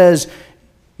he says,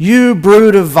 "You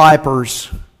brood of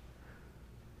vipers,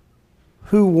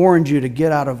 who warned you to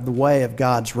get out of the way of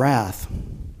God's wrath?"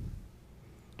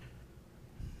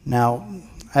 Now,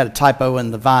 I had a typo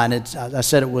in the vine. I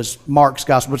said it was Mark's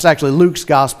gospel, but it's actually Luke's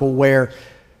gospel, where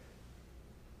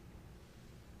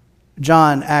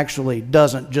John actually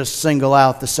doesn't just single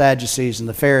out the Sadducees and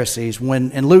the Pharisees.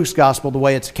 When in Luke's gospel, the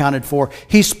way it's accounted for,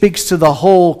 he speaks to the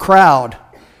whole crowd.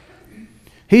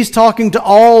 He's talking to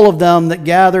all of them that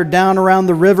gathered down around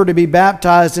the river to be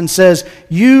baptized and says,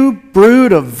 "You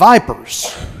brood of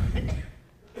vipers."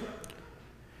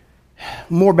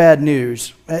 More bad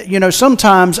news.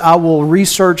 Sometimes I will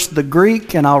research the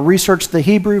Greek and I'll research the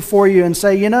Hebrew for you and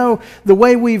say, the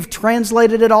way we've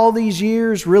translated it all these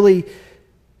years really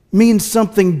means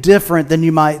something different than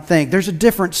you might think. There's a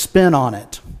different spin on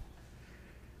it.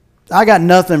 I got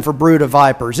nothing for brood of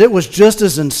vipers. It was just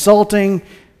as insulting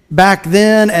back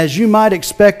then as you might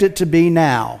expect it to be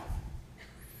now.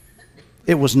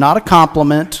 It was not a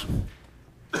compliment.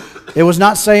 It was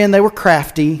not saying they were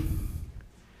crafty.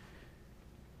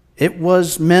 It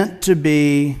was meant to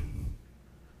be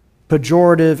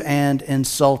pejorative and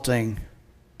insulting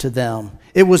to them.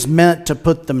 It was meant to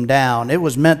put them down. It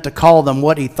was meant to call them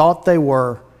what he thought they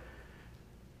were,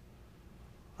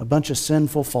 a bunch of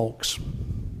sinful folks.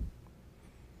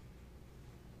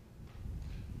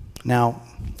 Now,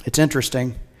 it's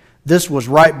interesting. This was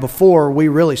right before we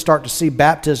really start to see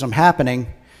baptism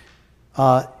happening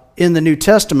in the New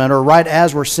Testament, or right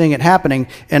as we're seeing it happening.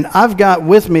 And I've got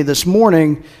with me this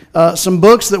morning some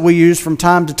books that we use from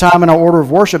time to time in our order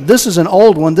of worship. This is an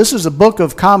old one. This is a Book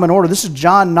of Common Order. This is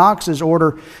John Knox's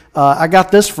order. I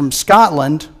got this from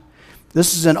Scotland.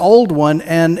 This is an old one,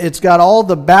 and it's got all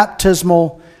the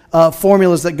baptismal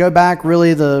formulas that go back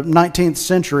really the 19th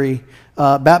century,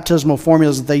 baptismal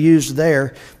formulas that they used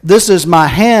there. This is my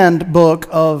handbook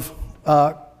of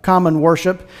common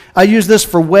worship. I use this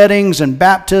for weddings and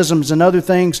baptisms and other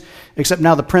things, except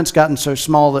now the print's gotten so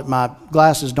small that my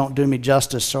glasses don't do me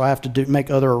justice, so I have to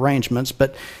make other arrangements,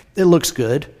 but it looks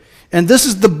good. And this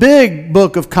is the big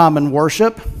book of common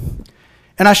worship.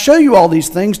 And I show you all these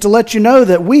things to let you know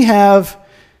that we have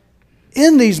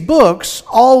in these books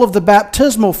all of the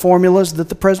baptismal formulas that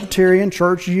the Presbyterian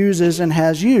Church uses and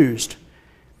has used.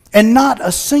 And not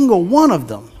a single one of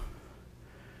them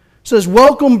says,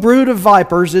 "Welcome, brood of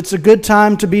vipers, it's a good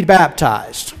time to be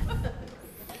baptized."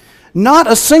 Not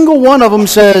a single one of them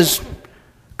says,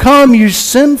 "Come, you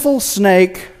sinful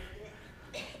snake,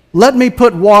 let me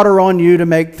put water on you to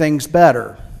make things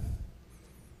better."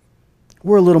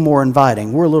 We're a little more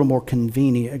inviting. We're a little more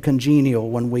congenial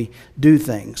when we do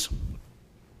things.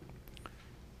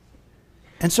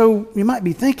 And so you might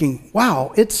be thinking,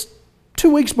 wow, it's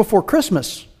 2 weeks before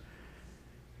Christmas.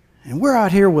 And we're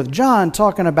out here with John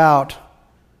talking about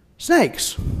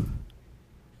snakes.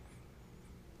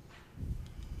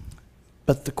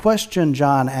 But the question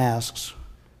John asks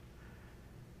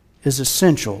is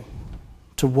essential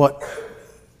to what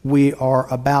we are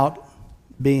about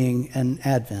being in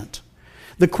Advent.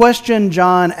 The question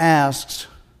John asks,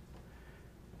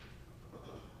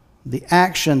 the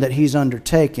action that he's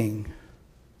undertaking,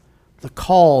 the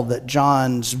call that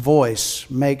John's voice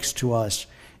makes to us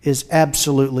is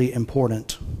absolutely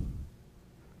important.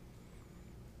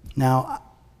 Now,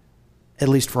 at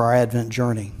least for our Advent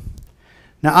journey.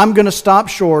 Now, I'm going to stop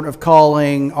short of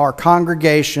calling our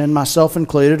congregation, myself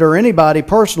included, or anybody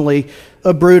personally,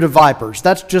 a brood of vipers.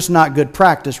 That's just not good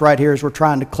practice right here as we're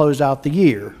trying to close out the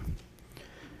year.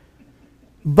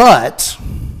 But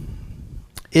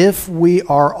if we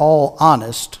are all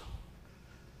honest,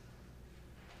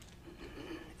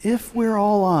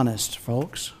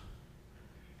 folks,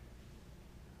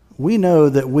 we know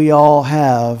that we all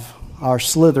have our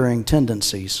slithering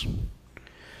tendencies.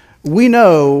 We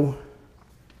know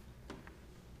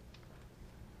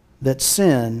that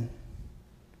sin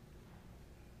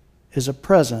is a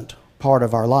present part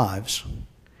of our lives.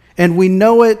 And we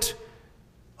know it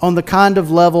on the kind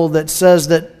of level that says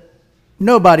that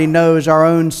nobody knows our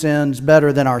own sins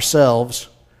better than ourselves.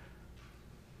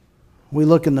 We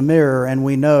look in the mirror and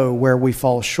we know where we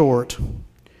fall short.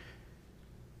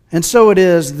 And so it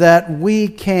is that we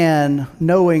can,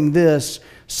 knowing this,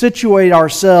 situate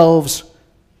ourselves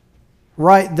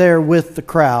right there with the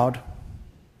crowd,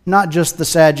 not just the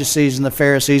Sadducees and the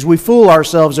Pharisees. We fool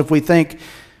ourselves if we think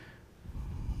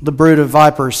the brood of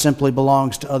vipers simply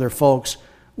belongs to other folks.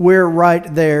 We're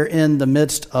right there in the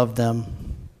midst of them,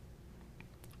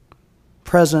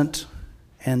 present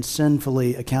and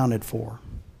sinfully accounted for.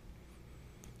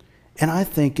 And I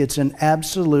think it's an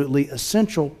absolutely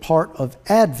essential part of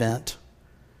Advent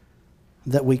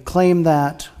that we claim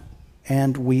that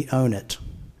and we own it.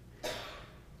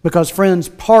 Because, friends,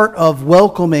 part of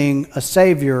welcoming a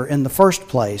Savior in the first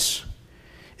place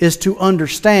is to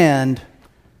understand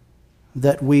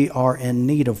that we are in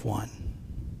need of one.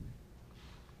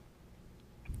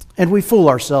 And we fool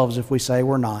ourselves if we say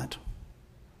we're not.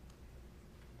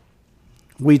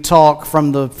 We talk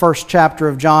from the first chapter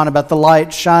of John about the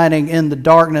light shining in the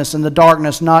darkness and the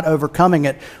darkness not overcoming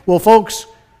it. Well, folks,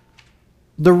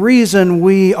 the reason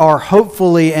we are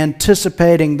hopefully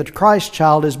anticipating the Christ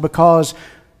child is because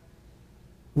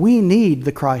we need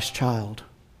the Christ child.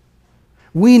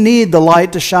 We need the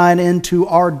light to shine into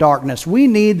our darkness. We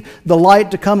need the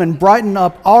light to come and brighten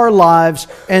up our lives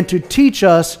and to teach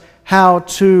us how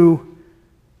to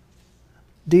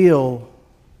deal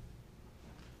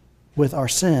with our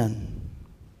sin.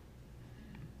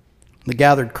 The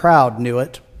gathered crowd knew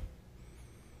it.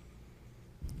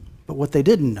 But what they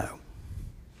didn't know,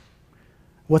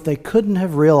 what they couldn't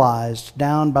have realized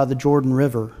down by the Jordan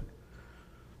River,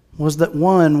 was that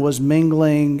one was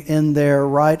mingling in there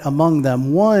right among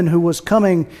them, one who was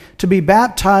coming to be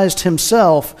baptized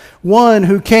himself, one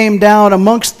who came down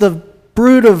amongst the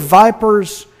brood of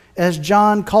vipers, as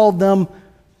John called them,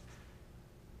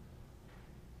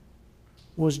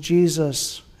 was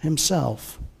Jesus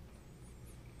himself.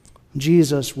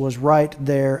 Jesus was right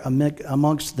there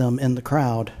amongst them in the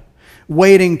crowd,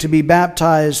 waiting to be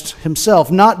baptized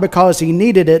himself, not because he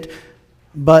needed it,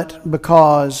 but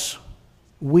because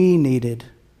we needed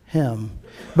Him,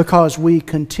 because we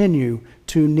continue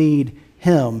to need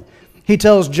Him. He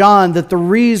tells John that the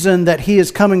reason that he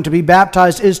is coming to be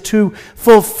baptized is to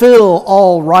fulfill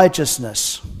all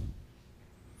righteousness.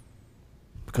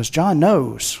 Because John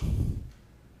knows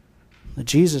that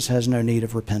Jesus has no need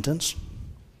of repentance.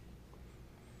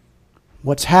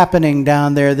 What's happening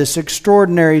down there, this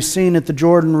extraordinary scene at the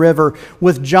Jordan River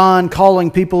with John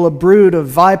calling people a brood of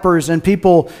vipers and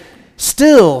people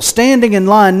still standing in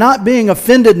line, not being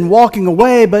offended and walking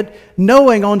away, but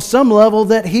knowing on some level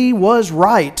that he was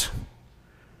right,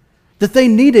 that they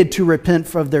needed to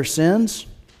repent of their sins.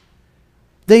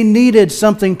 They needed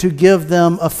something to give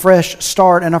them a fresh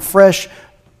start and a fresh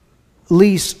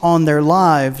lease on their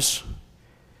lives.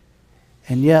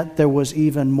 And yet there was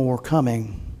even more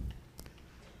coming.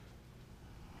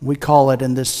 We call it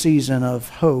in this season of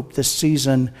hope, this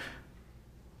season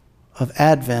of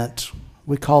Advent,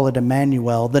 we call it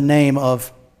Emmanuel, the name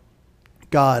of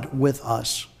God with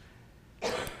us.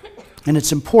 And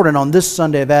it's important on this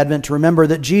Sunday of Advent to remember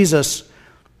that Jesus,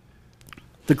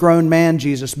 the grown man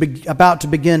Jesus, about to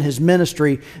begin his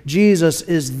ministry, Jesus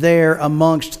is there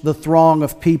amongst the throng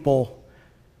of people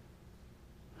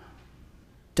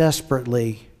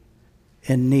desperately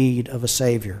in need of a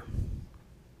Savior.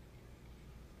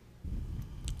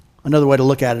 Another way to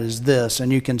look at it is this,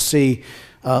 and you can see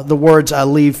the words I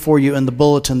leave for you in the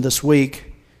bulletin this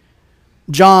week.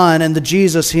 John and the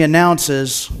Jesus he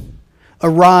announces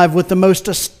arrive with the most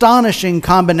astonishing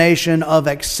combination of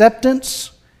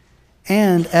acceptance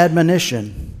and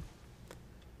admonition.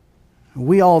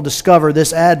 We all discover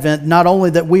this Advent not only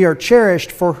that we are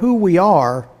cherished for who we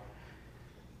are,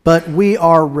 but we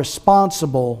are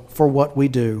responsible for what we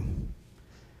do.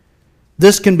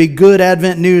 This can be good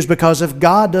Advent news because if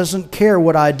God doesn't care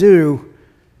what I do,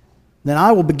 then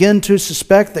I will begin to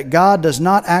suspect that God does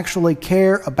not actually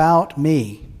care about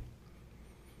me.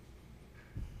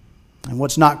 And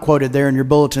what's not quoted there in your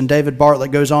bulletin, David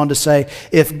Bartlett goes on to say,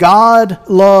 if God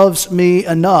loves me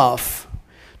enough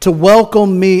to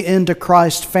welcome me into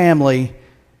Christ's family,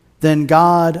 then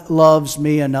God loves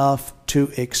me enough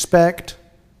to expect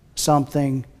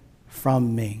something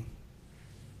from me.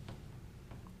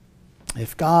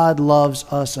 If God loves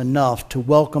us enough to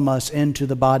welcome us into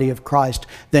the body of Christ,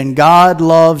 then God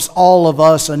loves all of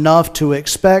us enough to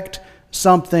expect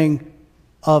something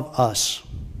of us.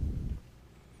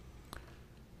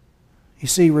 You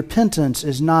see, repentance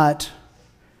is not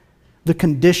the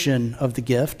condition of the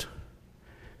gift,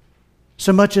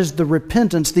 so much as the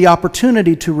repentance, the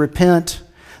opportunity to repent,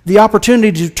 the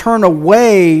opportunity to turn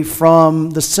away from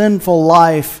the sinful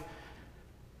life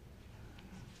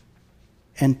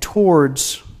and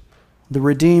towards the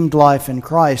redeemed life in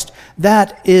Christ.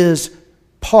 That is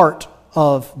part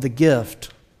of the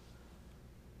gift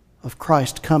of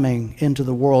Christ coming into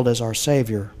the world as our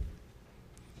Savior.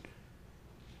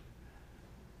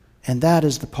 And that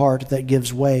is the part that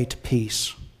gives way to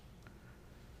peace.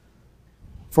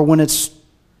 For when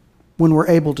we're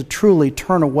able to truly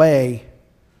turn away,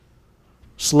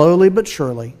 slowly but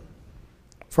surely,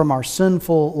 from our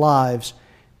sinful lives,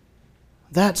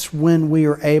 that's when we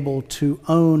are able to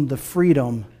own the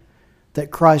freedom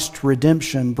that Christ's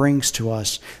redemption brings to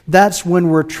us. That's when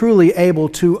we're truly able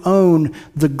to own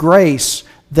the grace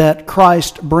that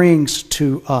Christ brings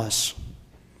to us.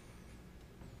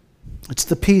 It's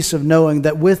the peace of knowing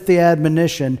that with the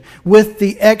admonition, with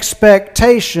the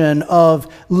expectation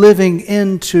of living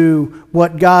into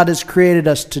what God has created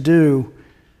us to do,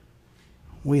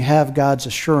 we have God's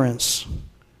assurance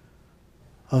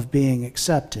of being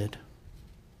accepted.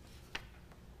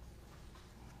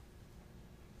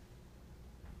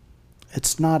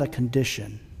 It's not a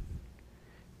condition.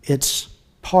 It's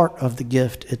part of the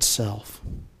gift itself.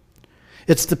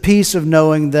 It's the peace of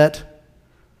knowing that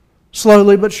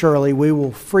slowly but surely we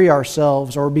will free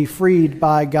ourselves or be freed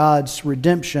by God's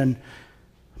redemption,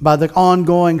 by the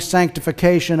ongoing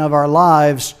sanctification of our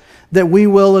lives, that we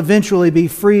will eventually be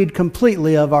freed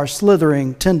completely of our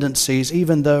slithering tendencies,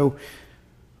 even though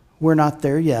we're not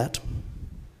there yet.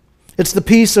 It's the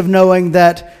peace of knowing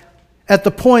that at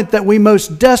the point that we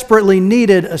most desperately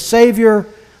needed a Savior,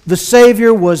 the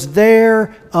Savior was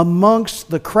there amongst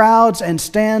the crowds and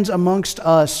stands amongst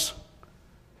us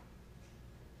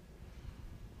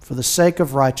for the sake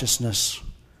of righteousness,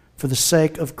 for the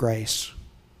sake of grace,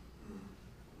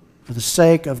 for the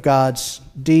sake of God's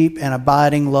deep and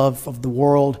abiding love of the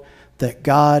world, that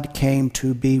God came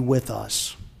to be with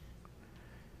us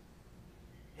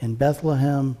in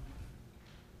Bethlehem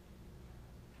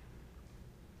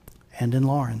and in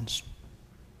Lawrence,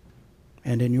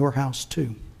 and in your house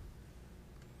too.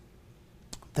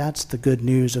 That's the good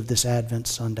news of this Advent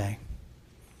Sunday.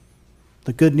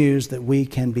 the good news that we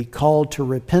can be called to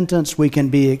repentance, we can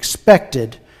be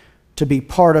expected to be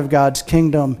part of God's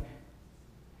kingdom,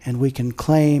 and we can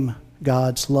claim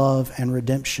God's love and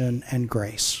redemption and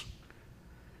grace.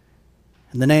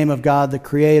 In the name of God the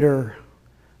Creator,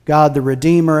 God the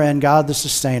Redeemer, and God the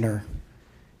Sustainer,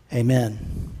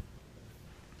 amen.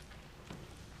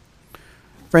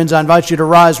 Friends, I invite you to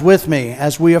rise with me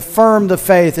as we affirm the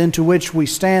faith into which we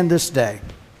stand this day.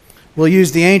 We'll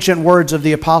use the ancient words of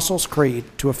the Apostles' Creed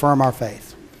to affirm our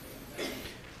faith.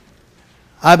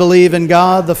 I believe in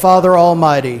God, the Father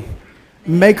Almighty,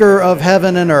 maker of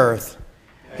heaven and earth,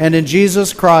 and in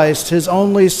Jesus Christ, his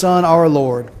only Son, our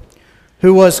Lord,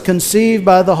 who was conceived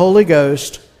by the Holy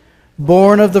Ghost,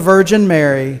 born of the Virgin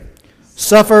Mary,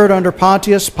 suffered under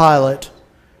Pontius Pilate,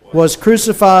 was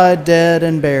crucified, dead,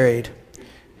 and buried.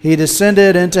 He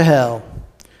descended into hell.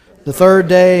 The third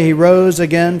day he rose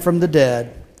again from the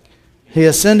dead. He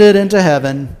ascended into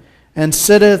heaven, and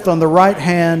sitteth on the right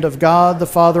hand of God the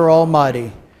Father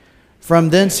Almighty. From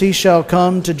thence he shall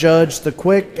come to judge the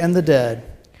quick and the dead.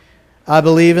 I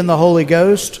believe in the Holy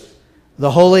Ghost,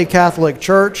 the holy Catholic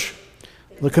Church,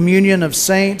 the communion of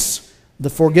saints, the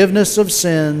forgiveness of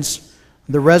sins,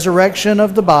 the resurrection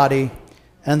of the body,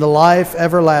 and the life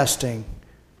everlasting.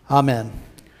 Amen.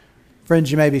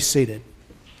 Friends, you may be seated.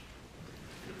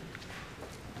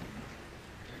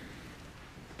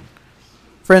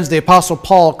 Friends, the Apostle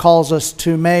Paul calls us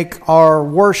to make our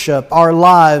worship, our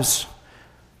lives,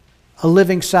 a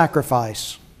living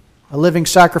sacrifice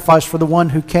for the one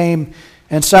who came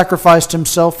and sacrificed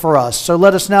himself for us. So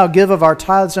let us now give of our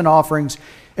tithes and offerings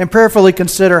and prayerfully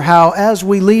consider how, as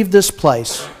we leave this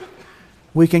place,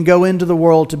 we can go into the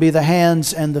world to be the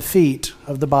hands and the feet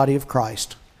of the body of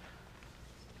Christ.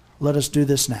 Let us do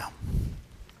this now.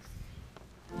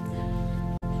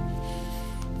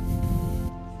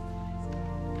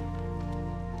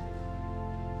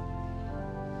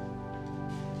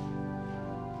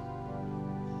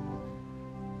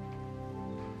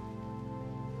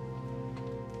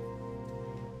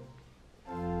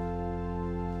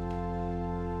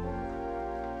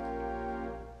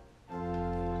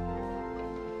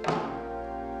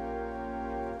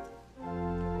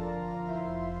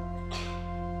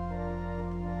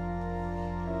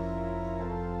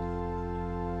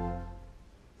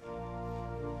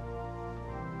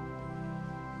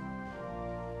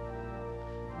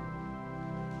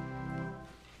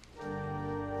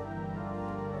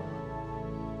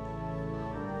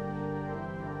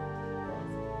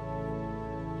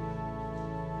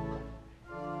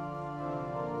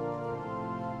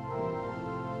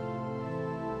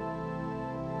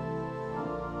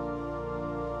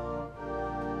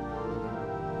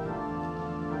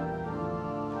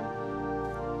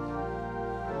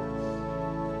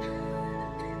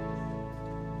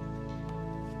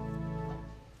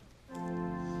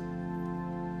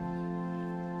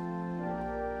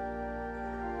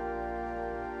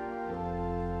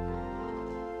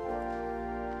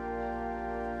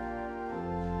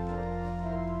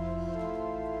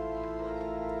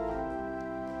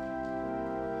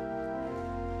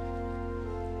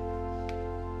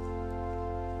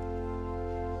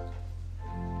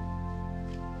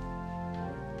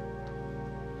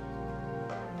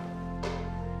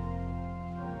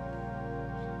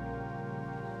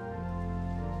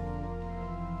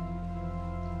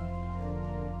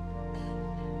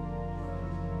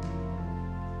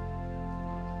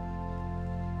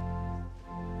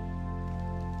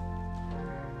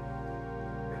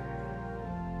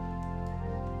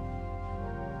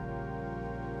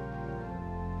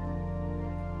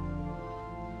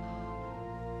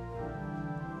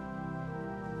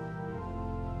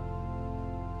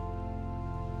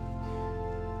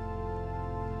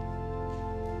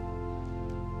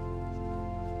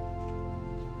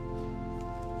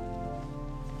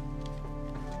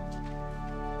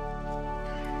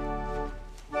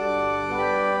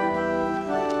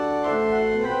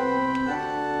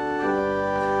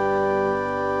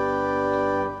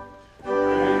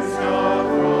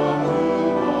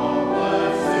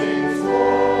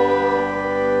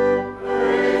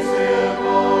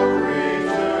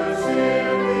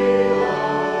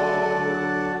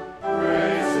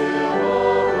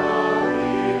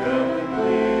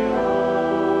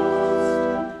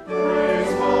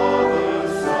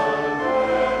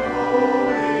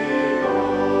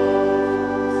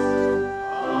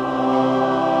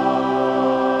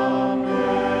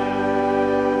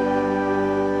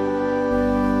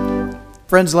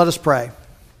 Friends, let us pray.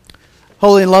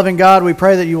 Holy and loving God, we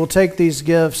pray that you will take these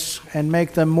gifts and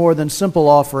make them more than simple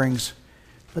offerings,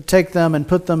 but take them and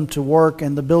put them to work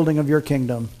in the building of your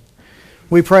kingdom.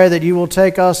 We pray that you will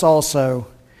take us also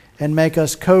and make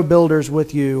us co-builders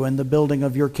with you in the building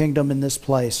of your kingdom in this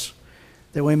place,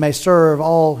 that we may serve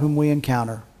all whom we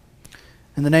encounter.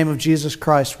 In the name of Jesus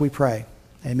Christ we pray.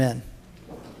 Amen.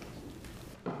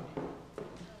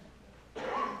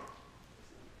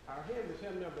 Our hymn is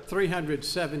hymn number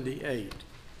 378.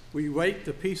 We Wait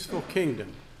the Peaceful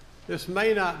Kingdom. This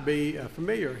may not be a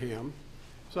familiar hymn,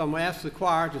 so I'm going to ask the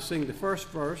choir to sing the first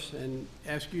verse and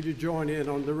ask you to join in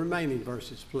on the remaining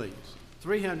verses, please.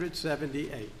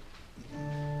 378.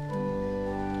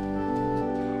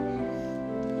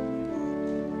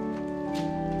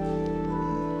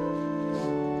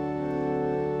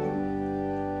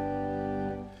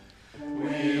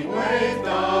 We wait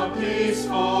the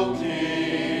peaceful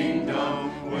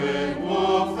kingdom, when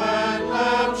wolf and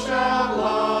lamb shall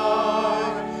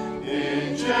lie,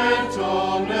 in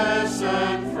gentleness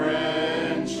and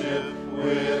friendship,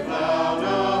 without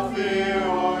a fear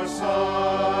or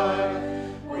sigh.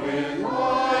 When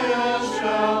lions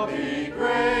shall be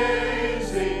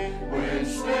grazing, when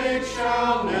snakes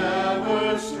shall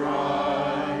never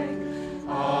strike,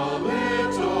 a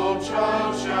little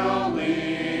child shall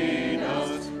lead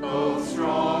us, both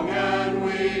strong and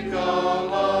weak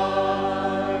alike.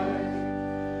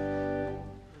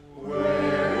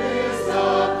 Where is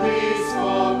the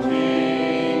peaceful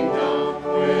kingdom?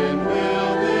 When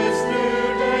will this new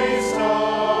day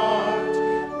start?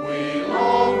 We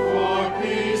long for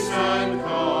peace and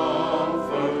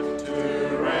comfort to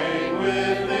reign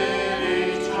within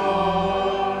each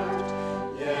heart.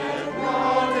 Yet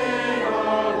not in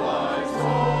our lives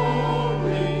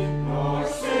only, nor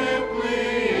simply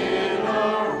in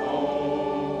our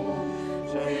home.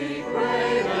 We pray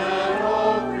that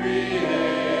all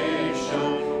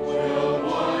creation will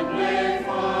one day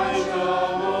find a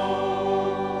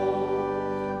home.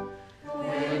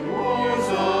 When wars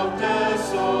of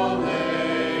desolation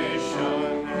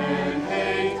and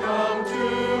hate come to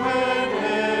an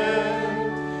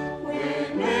end, when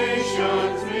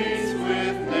nations meets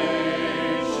with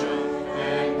nation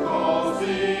and calls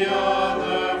the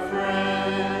other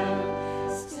friend,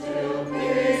 still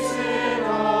peace in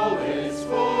all its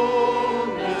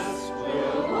fullness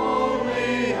will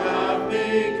only have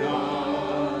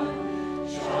begun.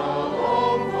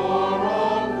 Shalom for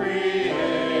all creation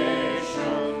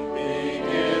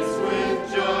begins with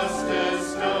justice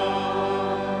done.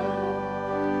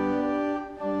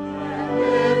 A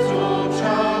little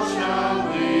child shall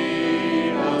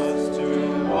lead us to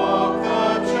walk the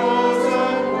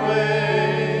chosen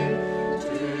way,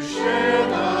 to share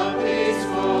the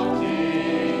peaceful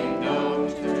kingdom,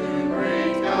 to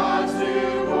bring God's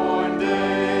newborn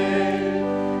day.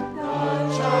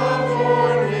 The child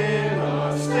born in a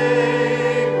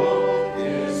stable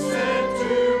is sent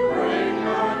to break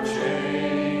our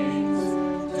chains,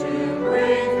 to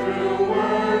bring through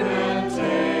word and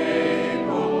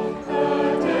table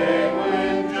the day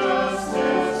when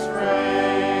justice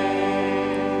reigns.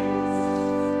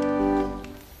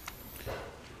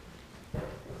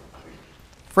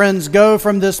 Friends, go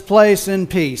from this place in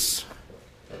peace,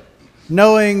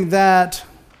 knowing that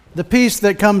the peace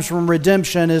that comes from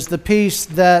redemption is the peace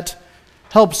that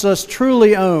helps us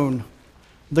truly own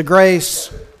the grace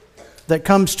that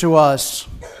comes to us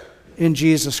in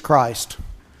Jesus Christ.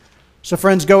 So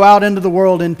friends, go out into the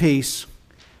world in peace.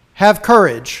 Have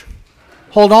courage.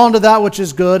 Hold on to that which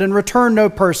is good and return no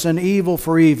person evil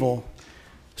for evil.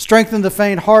 Strengthen the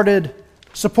faint-hearted,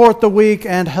 support the weak,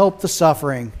 and help the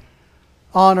suffering.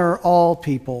 Honor all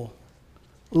people.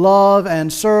 Love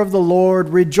and serve the Lord,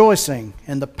 rejoicing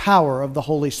in the power of the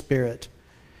Holy Spirit.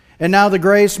 And now the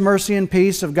grace, mercy, and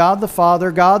peace of God the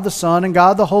Father, God the Son, and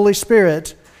God the Holy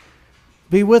Spirit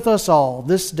be with us all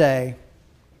this day,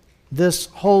 this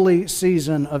holy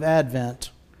season of Advent,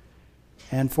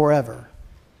 and forever.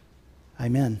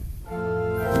 Amen.